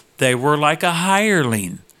lackadaisical, they were like a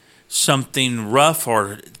hireling. Something rough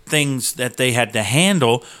or things that they had to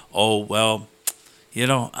handle. Oh, well,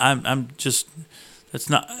 I'm just, that's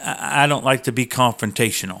not, I don't like to be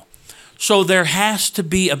confrontational. So there has to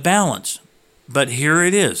be a balance. But here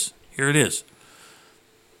it is.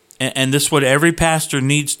 And this is what every pastor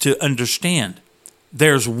needs to understand.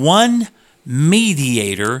 There's one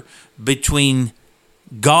mediator between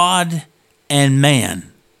God and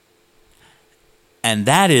man. And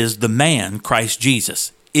that is the man, Christ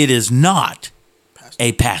Jesus. It is not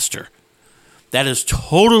a pastor. That is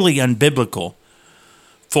totally unbiblical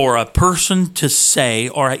for a person to say,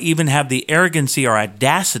 or even have the arrogancy or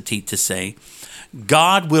audacity to say,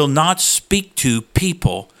 God will not speak to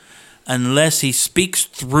people unless he speaks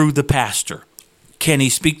through the pastor. Can he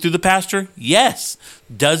speak through the pastor? Yes.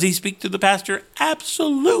 Does he speak through the pastor?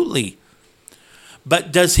 Absolutely.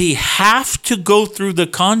 But does he have to go through the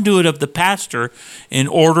conduit of the pastor in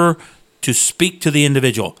order to speak to the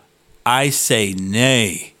individual? I say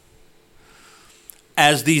nay.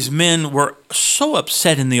 As these men were so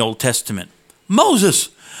upset in the Old Testament, Moses,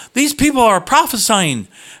 these people are prophesying,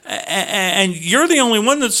 and you're the only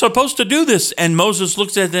one that's supposed to do this. And Moses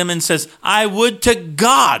looks at them and says, I would to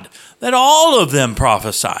God that all of them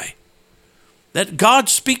prophesy, that God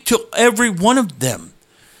speak to every one of them.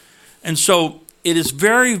 And so it is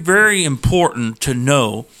very, very important to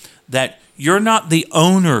know that you're not the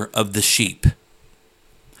owner of the sheep.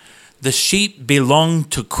 The sheep belong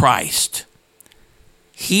to Christ.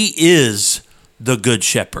 He is the good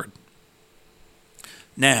shepherd.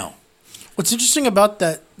 Now, what's interesting about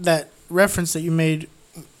that reference that you made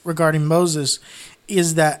regarding Moses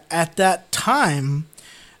is that at that time,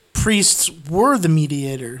 priests were the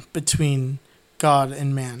mediator between God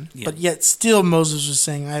and man, but yet still Moses was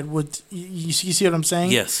saying, "I would." You see what I'm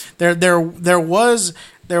saying? Yes. There was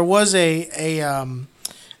a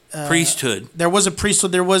priesthood. There was a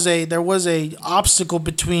priesthood. There was a obstacle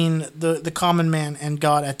between the common man and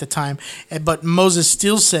God at the time, but Moses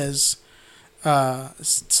still says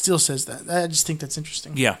that. I just think that's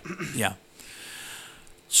interesting. Yeah.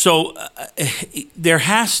 So there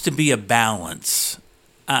has to be a balance.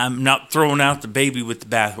 I'm not throwing out the baby with the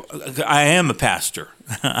bath. I am a pastor.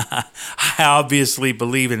 I obviously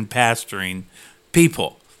believe in pastoring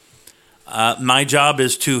people. My job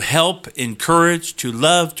is to help, encourage, to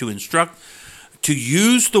love, to instruct, to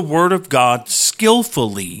use the Word of God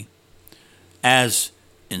skillfully as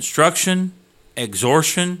instruction,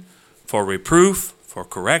 exhortation, for reproof, for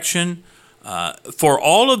correction, for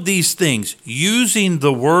all of these things, using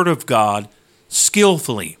the Word of God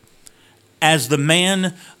skillfully. As the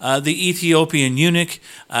man, the Ethiopian eunuch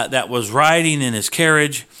that was riding in his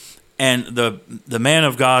carriage, and the man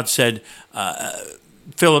of God said,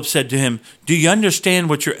 Philip said to him, do you understand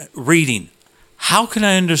what you're reading? How can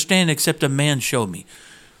I understand except a man show me?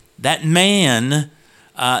 That man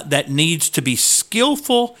that needs to be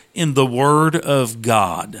skillful in the Word of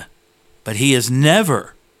God, but he is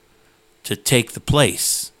never to take the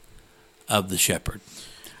place of the shepherd.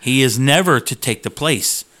 He is never to take the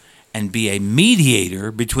place and be a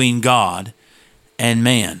mediator between God and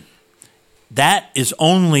man. That is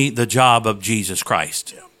only the job of Jesus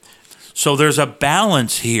Christ. So there's a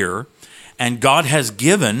balance here, and God has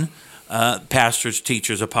given pastors,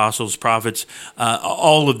 teachers, apostles, prophets,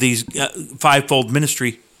 all of these fivefold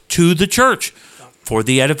ministry to the church for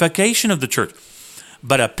the edification of the church.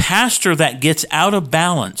 But a pastor that gets out of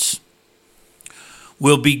balance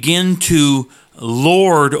will begin to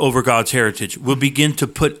lord over God's heritage, will begin to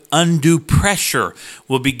put undue pressure,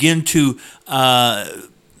 will begin to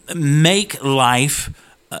make life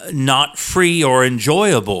not free or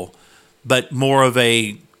enjoyable, but more of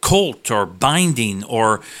a cult or binding,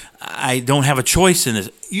 or I don't have a choice in this.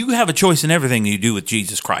 You have a choice in everything you do with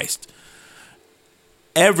Jesus Christ.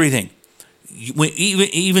 Everything.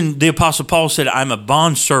 Even the Apostle Paul said, I'm a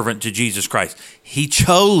bondservant to Jesus Christ. He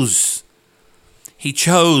chose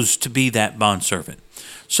to be that bondservant.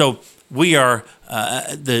 So we are,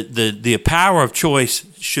 the power of choice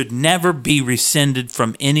should never be rescinded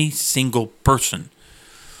from any single person.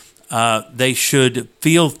 They should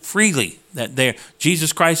feel freely that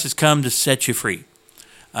Jesus Christ has come to set you free.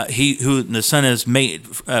 He who the Son has made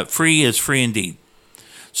free is free indeed.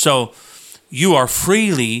 So you are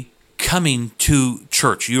freely coming to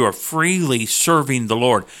church. You are freely serving the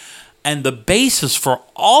Lord. And the basis for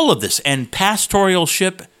all of this, and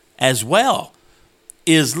pastoralship as well,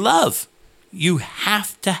 is love. You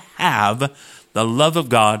have to have the love of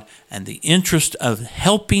God and the interest of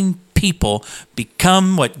helping people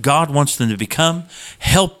become what God wants them to become,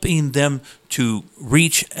 helping them to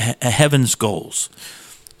reach heaven's goals.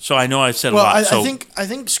 So I know I've said a lot. I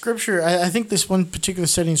think Scripture. I think this one particular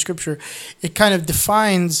setting in Scripture, it kind of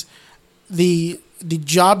defines the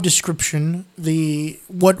job description,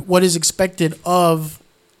 what is expected of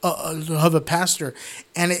a pastor,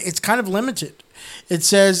 and it's kind of limited. It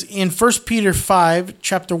says in 1 Peter 5,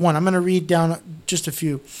 chapter 1, I'm going to read down just a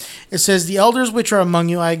few. It says, "The elders which are among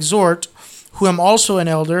you I exhort, who am also an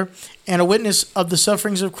elder, and a witness of the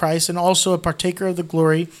sufferings of Christ, and also a partaker of the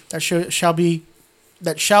glory that shall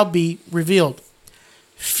be revealed.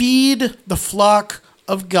 Feed the flock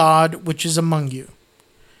of God which is among you,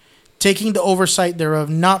 taking the oversight thereof,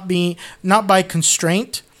 not by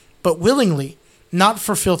constraint, but willingly, not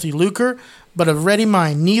for filthy lucre, but of ready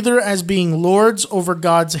mind, neither as being lords over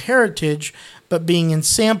God's heritage, but being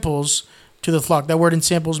ensamples to the flock." That word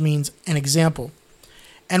ensamples means an example.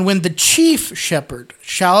 "And when the chief shepherd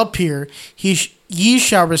shall appear, ye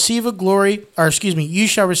shall receive a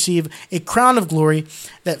crown of glory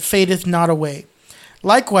that fadeth not away.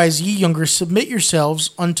 Likewise, ye younger, submit yourselves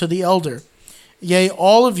unto the elder. Yea,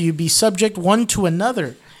 all of you be subject one to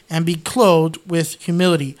another, and be clothed with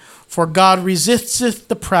humility. For God resisteth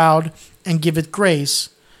the proud, and giveth grace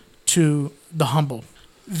to the humble."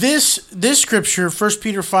 This scripture, 1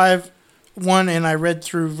 Peter 5:1, and I read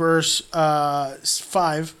through verse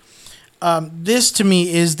 5. This to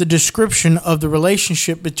me is the description of the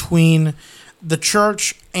relationship between the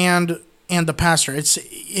church and the pastor.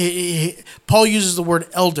 Paul uses the word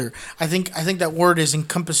elder. I think that word is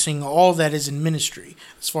encompassing all that is in ministry,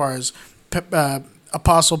 as far as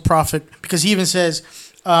apostle, prophet, because he even says,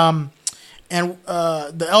 the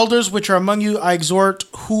elders which are among you I exhort,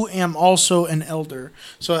 who am also an elder.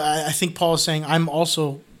 So I think Paul is saying I'm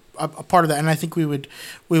also a part of that, and I think we would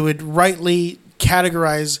rightly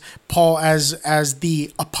categorize Paul as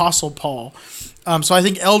the apostle Paul. So I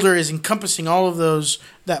think elder is encompassing all of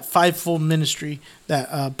that fivefold ministry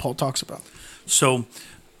that Paul talks about. So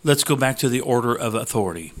let's go back to the order of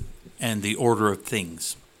authority and the order of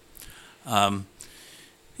things.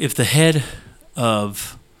 If the head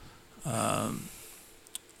of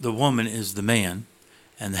the woman is the man,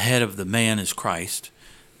 and the head of the man is Christ,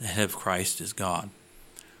 the head of Christ is God,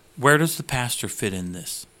 where does the pastor fit in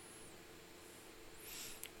this?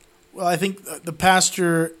 Well, I think the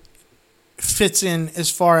pastor fits in as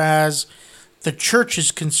far as the church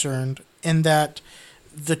is concerned, in that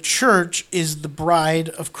the church is the bride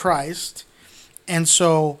of Christ, and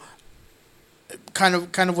so kind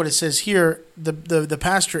of what it says here, the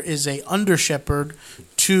pastor is a under shepherd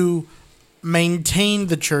to maintain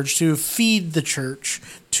the church, to feed the church,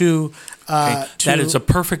 that is a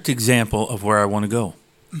perfect example of where I want to go.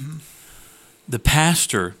 Mm-hmm. The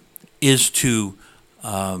pastor is to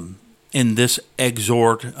in this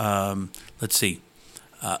exhort,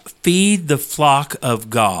 feed the flock of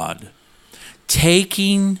God,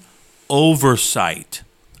 taking oversight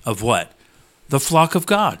of what? The flock of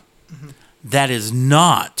God. Mm-hmm. That is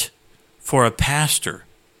not for a pastor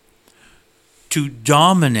to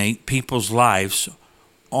dominate people's lives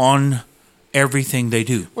on everything they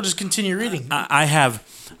do. We'll just continue reading. I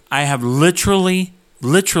have literally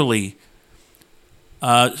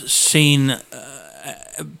seen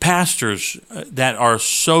pastors that are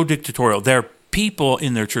so dictatorial. There are people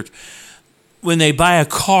in their church, when they buy a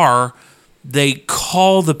car, they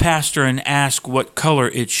call the pastor and ask what color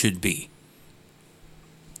it should be.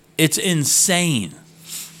 It's insane.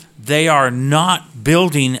 They are not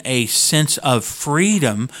building a sense of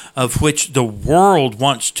freedom of which the world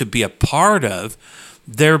wants to be a part of,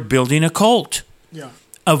 they're building a cult. Yeah.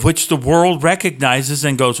 Of which the world recognizes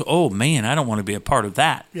and goes, oh, man, I don't want to be a part of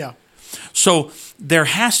that. Yeah. So there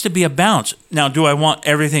has to be a balance. Now, do I want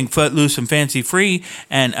everything footloose and fancy-free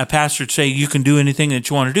and a pastor to say you can do anything that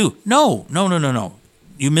you want to do? No.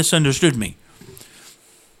 You misunderstood me.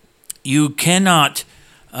 You cannot,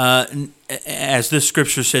 as this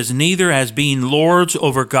scripture says, neither as being lords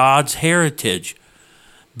over God's heritage,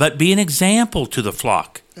 but be an example to the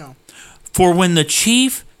flock. Yeah. For when the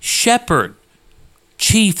chief shepherd,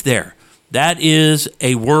 chief there, that is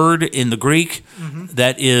a word in the Greek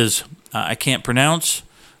that is, I can't pronounce,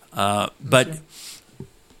 but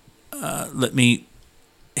let me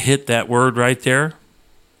hit that word right there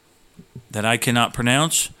that I cannot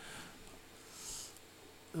pronounce,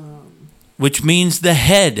 which means the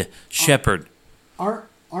head shepherd.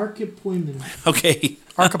 Archipoimen. Okay.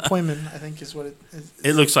 Archipoimen, I think is what it is.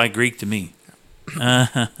 It looks like Greek to me.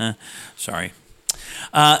 Sorry.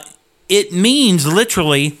 It means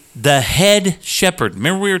literally the head shepherd.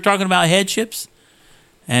 Remember we were talking about headships?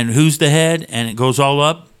 And who's the head? And it goes all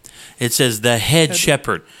up. It says the head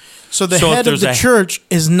shepherd. So the head of the church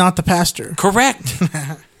is not the pastor. Correct.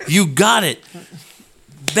 You got it.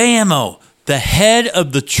 Bammo. The head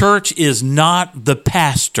of the church is not the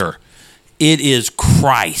pastor. It is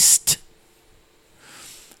Christ.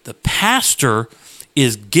 The pastor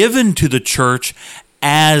is given to the church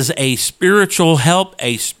as a spiritual help,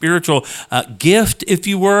 a spiritual gift, if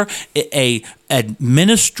you were, a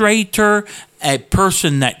administrator, a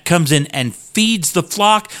person that comes in and feeds the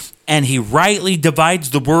flock, and he rightly divides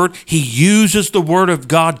the word. He uses the word of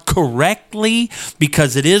God correctly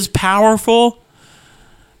because it is powerful.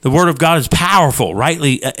 The word of God is powerful,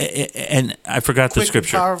 rightly, and I forgot the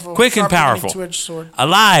scripture. Quick and powerful,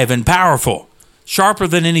 alive and powerful. Sharper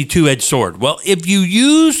than any two-edged sword. Well, if you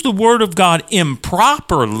use the word of God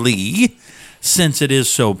improperly, since it is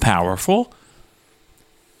so powerful,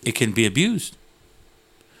 it can be abused.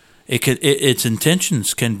 Its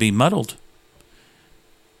intentions can be muddled.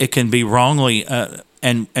 It can be wrongly,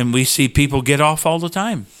 and we see people get off all the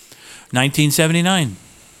time. 1979,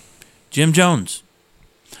 Jim Jones.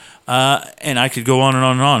 And I could go on and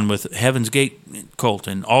on and on with Heaven's Gate cult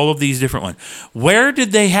and all of these different ones. Where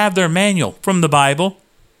did they have their manual? From the Bible.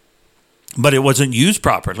 But it wasn't used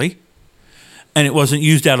properly. And it wasn't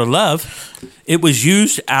used out of love. It was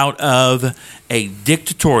used out of a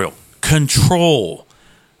dictatorial control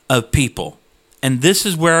of people. And this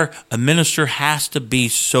is where a minister has to be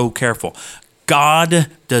so careful. God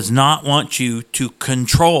does not want you to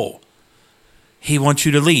control. He wants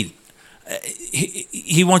you to lead.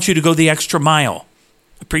 He wants you to go the extra mile.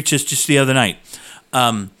 I preached this just the other night.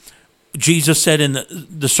 Jesus said in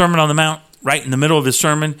the Sermon on the Mount, right in the middle of his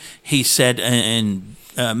sermon, he said in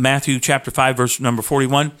Matthew chapter 5, verse number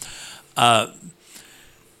 41,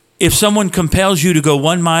 if someone compels you to go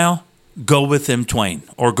 1 mile, go with them twain,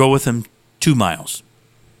 or go with them 2 miles.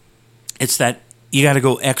 It's that you got to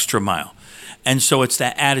go extra mile. And so it's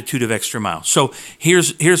that attitude of extra mile. So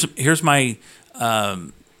here's my...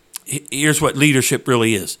 Here's what leadership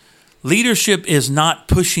really is. Leadership is not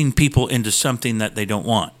pushing people into something that they don't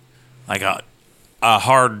want, like a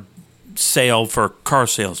hard sale for a car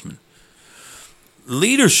salesman.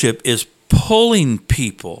 Leadership is pulling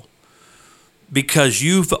people because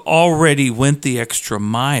you've already went the extra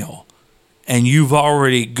mile and you've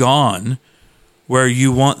already gone where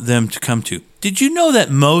you want them to come to. Did you know that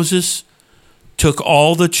Moses took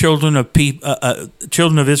all the children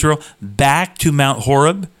of Israel back to Mount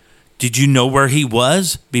Horeb? Did you know where he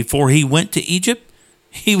was before he went to Egypt?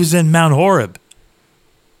 He was in Mount Horeb.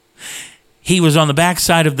 He was on the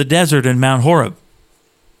backside of the desert in Mount Horeb.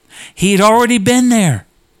 He had already been there,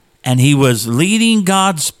 and he was leading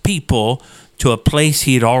God's people to a place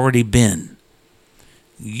he had already been.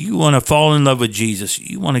 You want to fall in love with Jesus.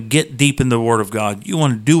 You want to get deep in the Word of God. You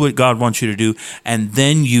want to do what God wants you to do, and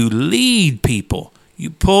then you lead people. You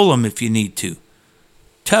pull them if you need to.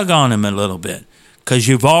 Tug on them a little bit. Because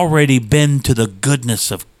you've already been to the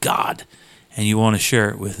goodness of God and you want to share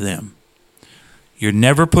it with them. You're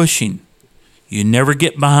never pushing. You never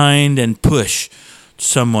get behind and push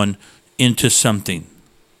someone into something.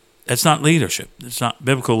 That's not leadership. It's not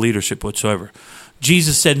biblical leadership whatsoever.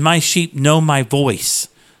 Jesus said, my sheep know my voice.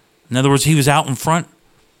 In other words, he was out in front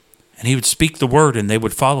and he would speak the word and they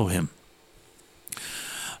would follow him.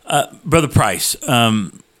 Brother Price.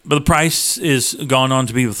 Brother Price is gone on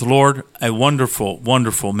to be with the Lord, a wonderful,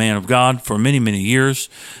 wonderful man of God for many, many years,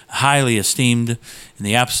 highly esteemed in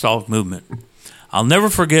the apostolic movement. I'll never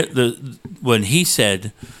forget when he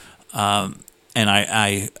said, and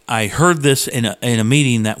I heard this in a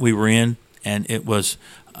meeting that we were in, and it was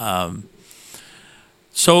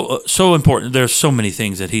So important. There's so many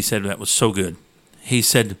things that he said that was so good. He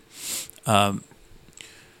said,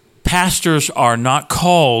 pastors are not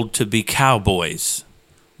called to be cowboys.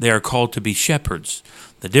 They are called to be shepherds.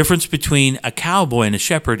 The difference between a cowboy and a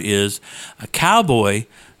shepherd is a cowboy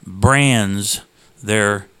brands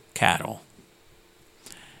their cattle,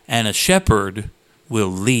 and a shepherd will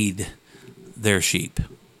lead their sheep.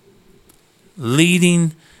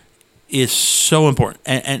 Leading is so important,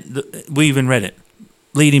 and we even read it.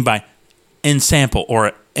 Leading by ensample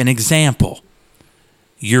or an example.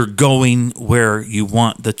 You're going where you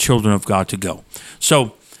want the children of God to go.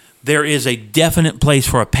 So there is a definite place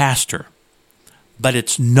for a pastor, but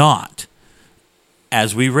it's not,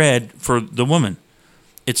 as we read for the woman,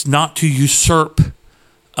 it's not to usurp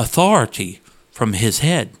authority from his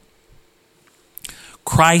head.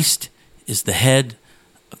 Christ is the head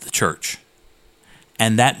of the church,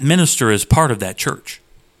 and that minister is part of that church.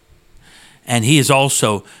 And he is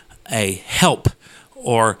also a help,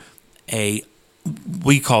 or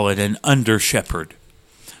we call it an under shepherd,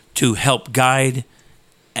 to help guide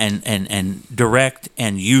and direct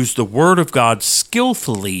and use the word of God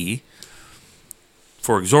skillfully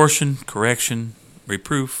for exhortation, correction,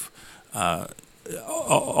 reproof,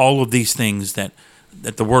 all of these things that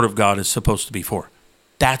the word of God is supposed to be for.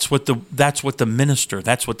 That's what the minister,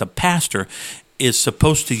 that's what the pastor is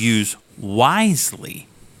supposed to use wisely,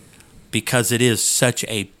 because it is such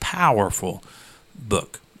a powerful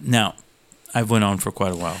book. Now, I've went on for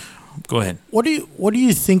quite a while. Go ahead. What do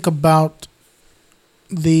you think about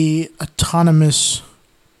the autonomous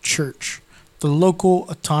church, the local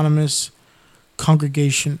autonomous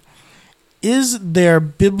congregation? Is there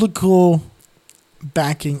biblical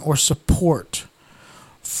backing or support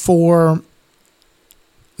for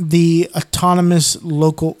the autonomous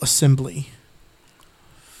local assembly?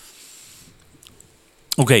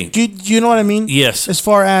 Okay. Do you know what I mean? Yes. As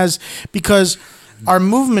far as, because our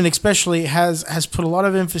movement especially has put a lot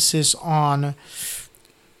of emphasis on,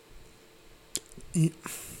 I'm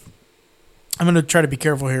going to try to be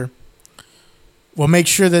careful here. Well, make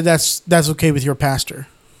sure that's okay with your pastor.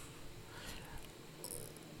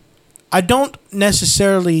 I don't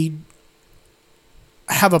necessarily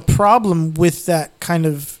have a problem with that kind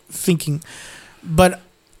of thinking, but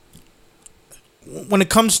when it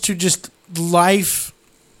comes to just life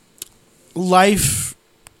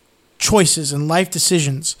choices and life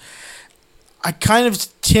decisions, I kind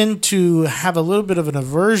of tend to have a little bit of an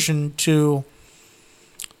aversion to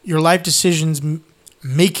your life decisions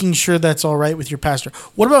making sure that's all right with your pastor.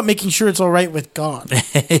 What about making sure it's all right with God?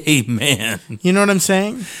 Amen. You know what I'm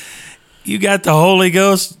saying? You got the Holy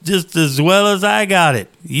Ghost just as well as I got it.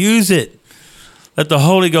 Use it. Let the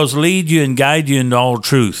Holy Ghost lead you and guide you into all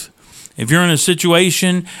truth. If you're in a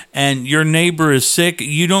situation and your neighbor is sick,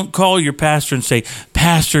 you don't call your pastor and say,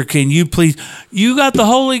 "Pastor, can you please?" You got the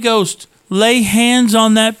Holy Ghost. Lay hands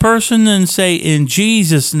on that person and say, "In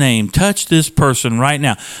Jesus' name, touch this person right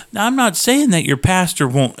now." Now, I'm not saying that your pastor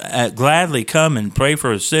won't gladly come and pray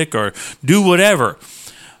for a sick or do whatever,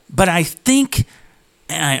 but I think,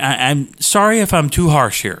 I'm sorry if I'm too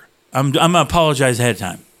harsh here. I'm going to apologize ahead of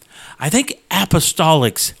time. I think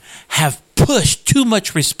apostolics have pushed too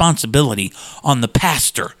much responsibility on the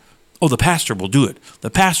pastor. Oh, the pastor will do it. The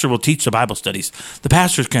pastor will teach the Bible studies. The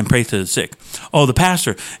pastor can pray to the sick. Oh, the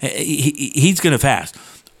pastor, he's going to fast.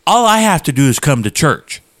 All I have to do is come to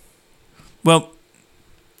church. Well,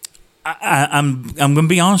 I'm going to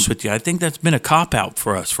be honest with you. I think that's been a cop-out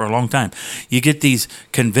for us for a long time. You get these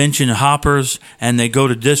convention hoppers, and they go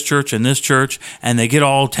to this church and they get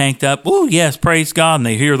all tanked up. Oh, yes, praise God, and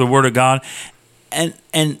they hear the word of God, and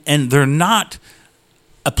they're not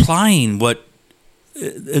applying what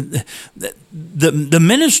the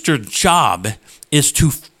minister's job is to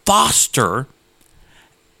foster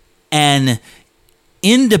an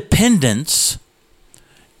independence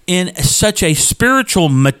in such a spiritual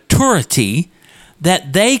maturity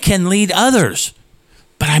that they can lead others.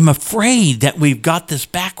 But I'm afraid that we've got this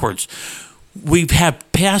backwards. We've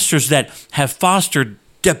had pastors that have fostered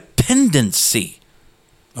dependency.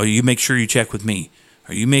 Oh, you make sure you check with me.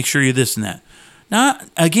 Or you make sure you this and that. Now,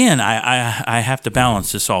 again, I have to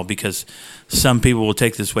balance this all, because some people will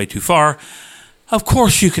take this way too far. Of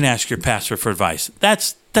course, you can ask your pastor for advice.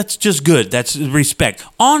 That's just good. That's respect.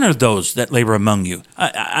 Honor those that labor among you.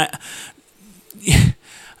 I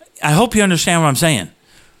hope you understand what I'm saying.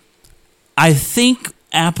 I think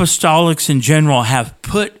apostolics in general have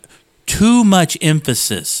put too much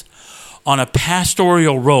emphasis on a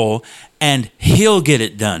pastoral role, and he'll get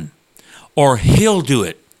it done, or he'll do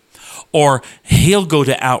it, or he'll go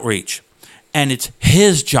to outreach, and it's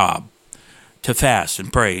his job to fast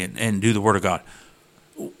and pray and do the Word of God.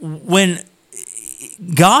 when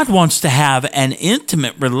God wants to have an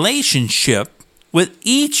intimate relationship with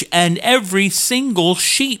each and every single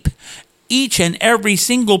sheep, each and every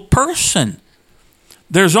single person.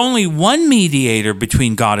 There's only one mediator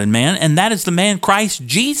between God and man, and that is the man Christ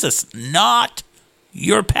Jesus, not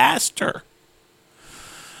your pastor.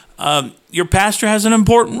 Your pastor has an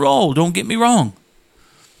important role, don't get me wrong.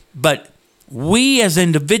 But we as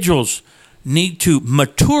individuals need to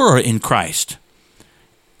mature in Christ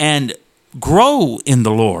and grow in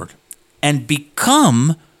the Lord and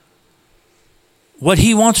become what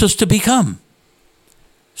he wants us to become,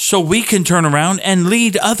 so we can turn around and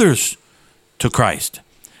lead others to Christ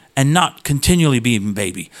and not continually being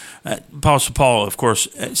baby. Apostle Paul, of course,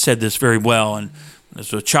 said this very well. And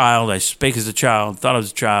as a child, I spake as a child, thought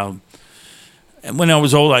as a child. And when I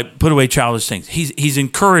was old, I put away childish things. He's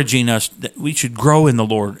encouraging us that we should grow in the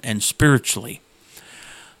Lord and spiritually.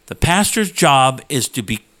 The pastor's job is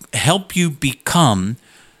to help you become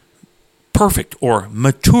perfect or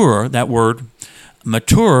mature, that word,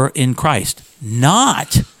 mature in Christ.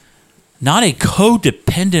 Not a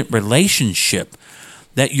codependent relationship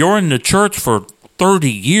that you're in the church for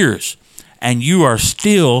 30 years and you are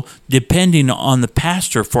still depending on the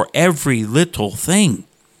pastor for every little thing.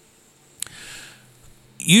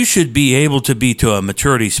 You should be able to be to a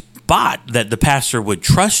maturity spot that the pastor would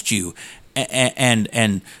trust you and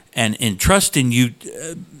entrust in you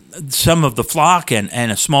some of the flock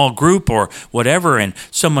and a small group or whatever, and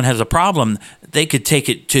someone has a problem, they could take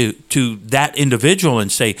it to that individual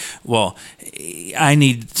and say, well, I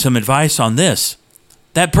need some advice on this.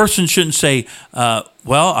 That person shouldn't say,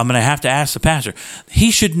 well, I'm going to have to ask the pastor.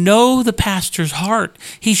 He should know the pastor's heart.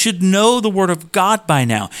 He should know the Word of God by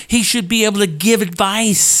now. He should be able to give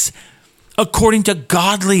advice according to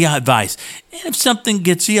godly advice. And if something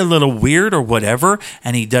gets you a little weird or whatever,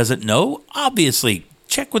 and he doesn't know, obviously,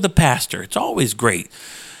 check with the pastor. It's always great.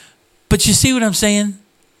 But you see what I'm saying?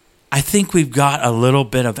 I think we've got a little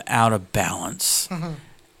bit of out of balance. Mm-hmm.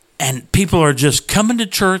 And people are just coming to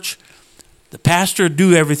church. The pastor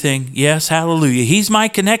do everything. Yes, hallelujah. He's my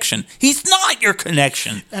connection. He's not your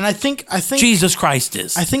connection. And I think Jesus Christ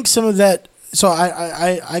is. I think some of that. So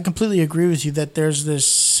I completely agree with you that there's this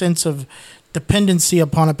sense of dependency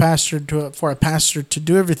upon a pastor for a pastor to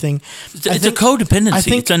do everything. It's a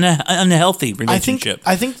codependency. It's an unhealthy relationship.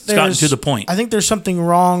 I think it's gotten to the point. I think there's something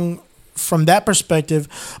wrong from that perspective,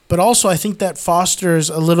 but also I think that fosters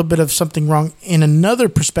a little bit of something wrong in another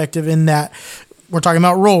perspective, in that we're talking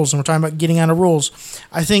about roles and we're talking about getting out of roles.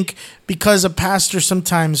 I think because a pastor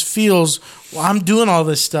sometimes feels, well, I'm doing all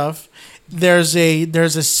this stuff, there's a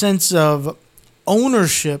sense of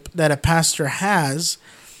ownership that a pastor has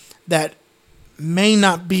that may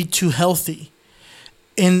not be too healthy.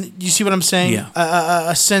 And you see what I'm saying? Yeah.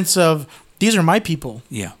 A sense of, these are my people.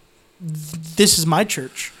 Yeah. This is my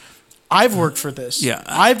church. I've worked for this. Yeah.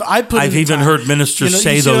 I've even heard ministers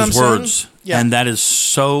say those words. Yeah. And that is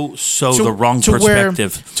so the wrong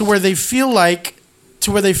perspective. To where they feel like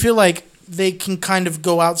they can kind of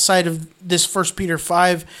go outside of this 1 Peter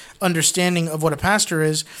 5 understanding of what a pastor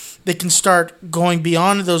is. They can start going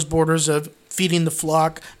beyond those borders of feeding the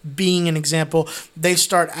flock, being an example. They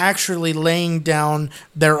start actually laying down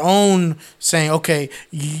their own, saying, okay,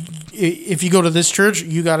 if you go to this church,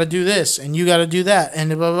 you got to do this and you got to do that and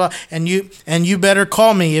blah, blah, blah, and you better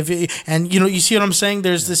call me you see what I'm saying?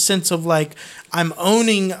 There's this sense of like, I'm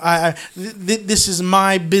owning, this is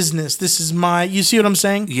my business. This is my, you see what I'm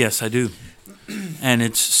saying? Yes, I do. And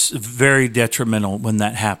it's very detrimental when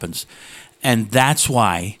that happens. And that's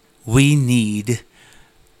why we need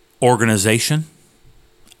organization,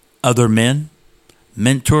 other men,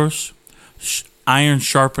 mentors. Iron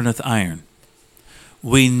sharpeneth iron.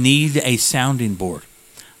 We need a sounding board.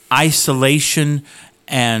 Isolation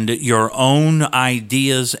and your own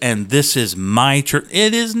ideas, and this is my church.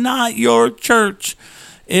 It is not your church.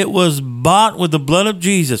 It was bought with the blood of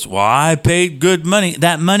Jesus. Well, I paid good money.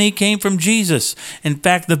 That money came from Jesus. In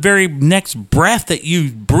fact, the very next breath that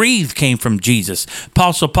you breathe came from Jesus.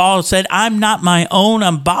 Apostle Paul said, I'm not my own.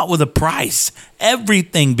 I'm bought with a price.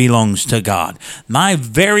 Everything belongs to God. My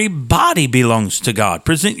very body belongs to God.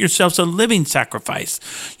 Present yourselves a living sacrifice.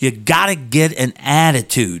 You got to get an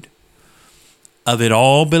attitude of it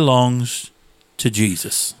all belongs to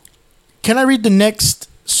Jesus. Can I read the next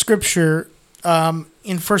scripture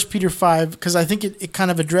in 1 Peter 5, because I think it kind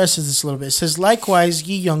of addresses this a little bit. It says, likewise,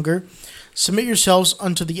 ye younger, submit yourselves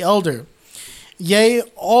unto the elder. Yea,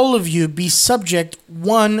 all of you be subject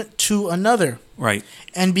one to another. Right.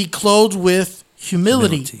 And be clothed with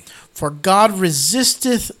humility. For God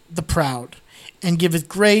resisteth the proud, and giveth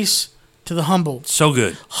grace to to the humble. So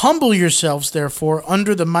good. Humble yourselves, therefore,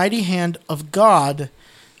 under the mighty hand of God,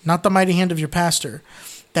 not the mighty hand of your pastor,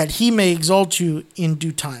 that he may exalt you in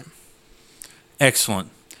due time. Excellent.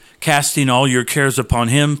 Casting all your cares upon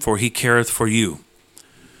him, for he careth for you.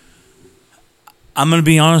 I'm going to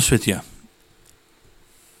be honest with you.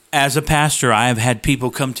 As a pastor, I have had people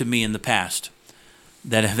come to me in the past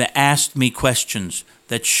that have asked me questions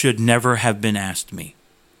that should never have been asked me.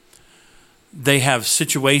 They have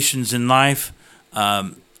situations in life,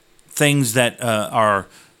 things that are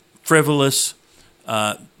frivolous,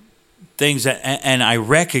 things that, and I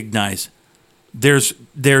recognize there's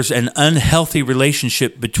an unhealthy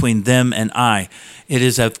relationship between them and I. It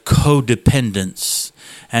is of codependence,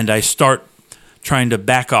 and I start trying to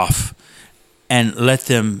back off and let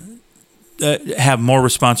them have more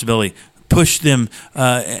responsibility, push them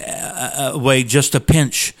away just a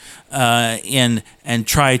pinch, and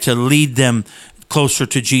try to lead them closer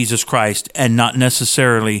to Jesus Christ and not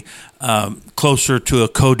necessarily closer to a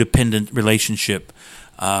codependent relationship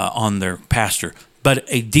on their pastor, but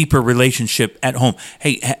a deeper relationship at home.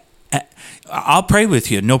 Hey, I'll pray with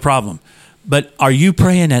you, no problem. But are you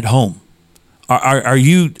praying at home? Are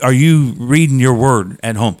you reading your word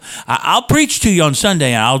at home? I'll preach to you on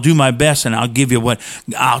Sunday, and I'll do my best, and I'll give you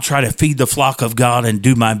I'll try to feed the flock of God and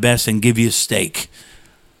do my best and give you a steak.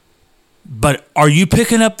 But are you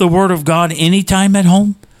picking up the word of God anytime at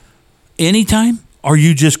home? Anytime? Or are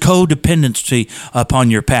you just codependency upon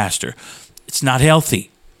your pastor? It's not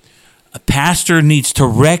healthy. A pastor needs to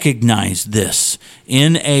recognize this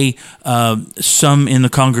in some in the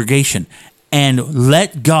congregation, and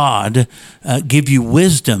let God give you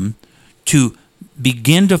wisdom to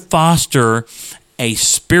begin to foster a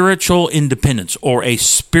spiritual independence, or a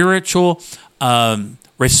spiritual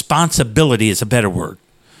responsibility is a better word.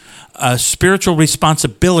 A spiritual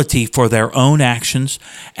responsibility for their own actions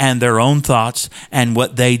and their own thoughts and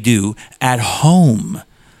what they do at home,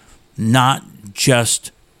 not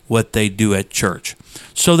just what they do at church.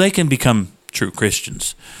 So they can become true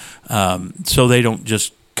Christians. So they don't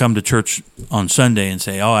just come to church on Sunday and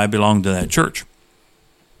say, oh, I belong to that church.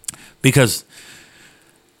 Because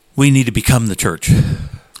we need to become the church.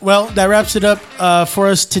 Well, that wraps it up for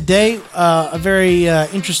us today. A very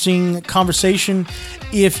interesting conversation.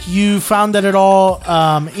 If you found that at all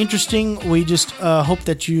interesting, we just hope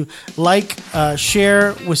that you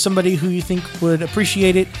share with somebody who you think would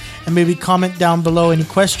appreciate it, and maybe comment down below any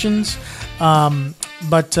questions.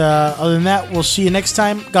 But other than that, we'll see you next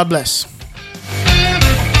time. God bless.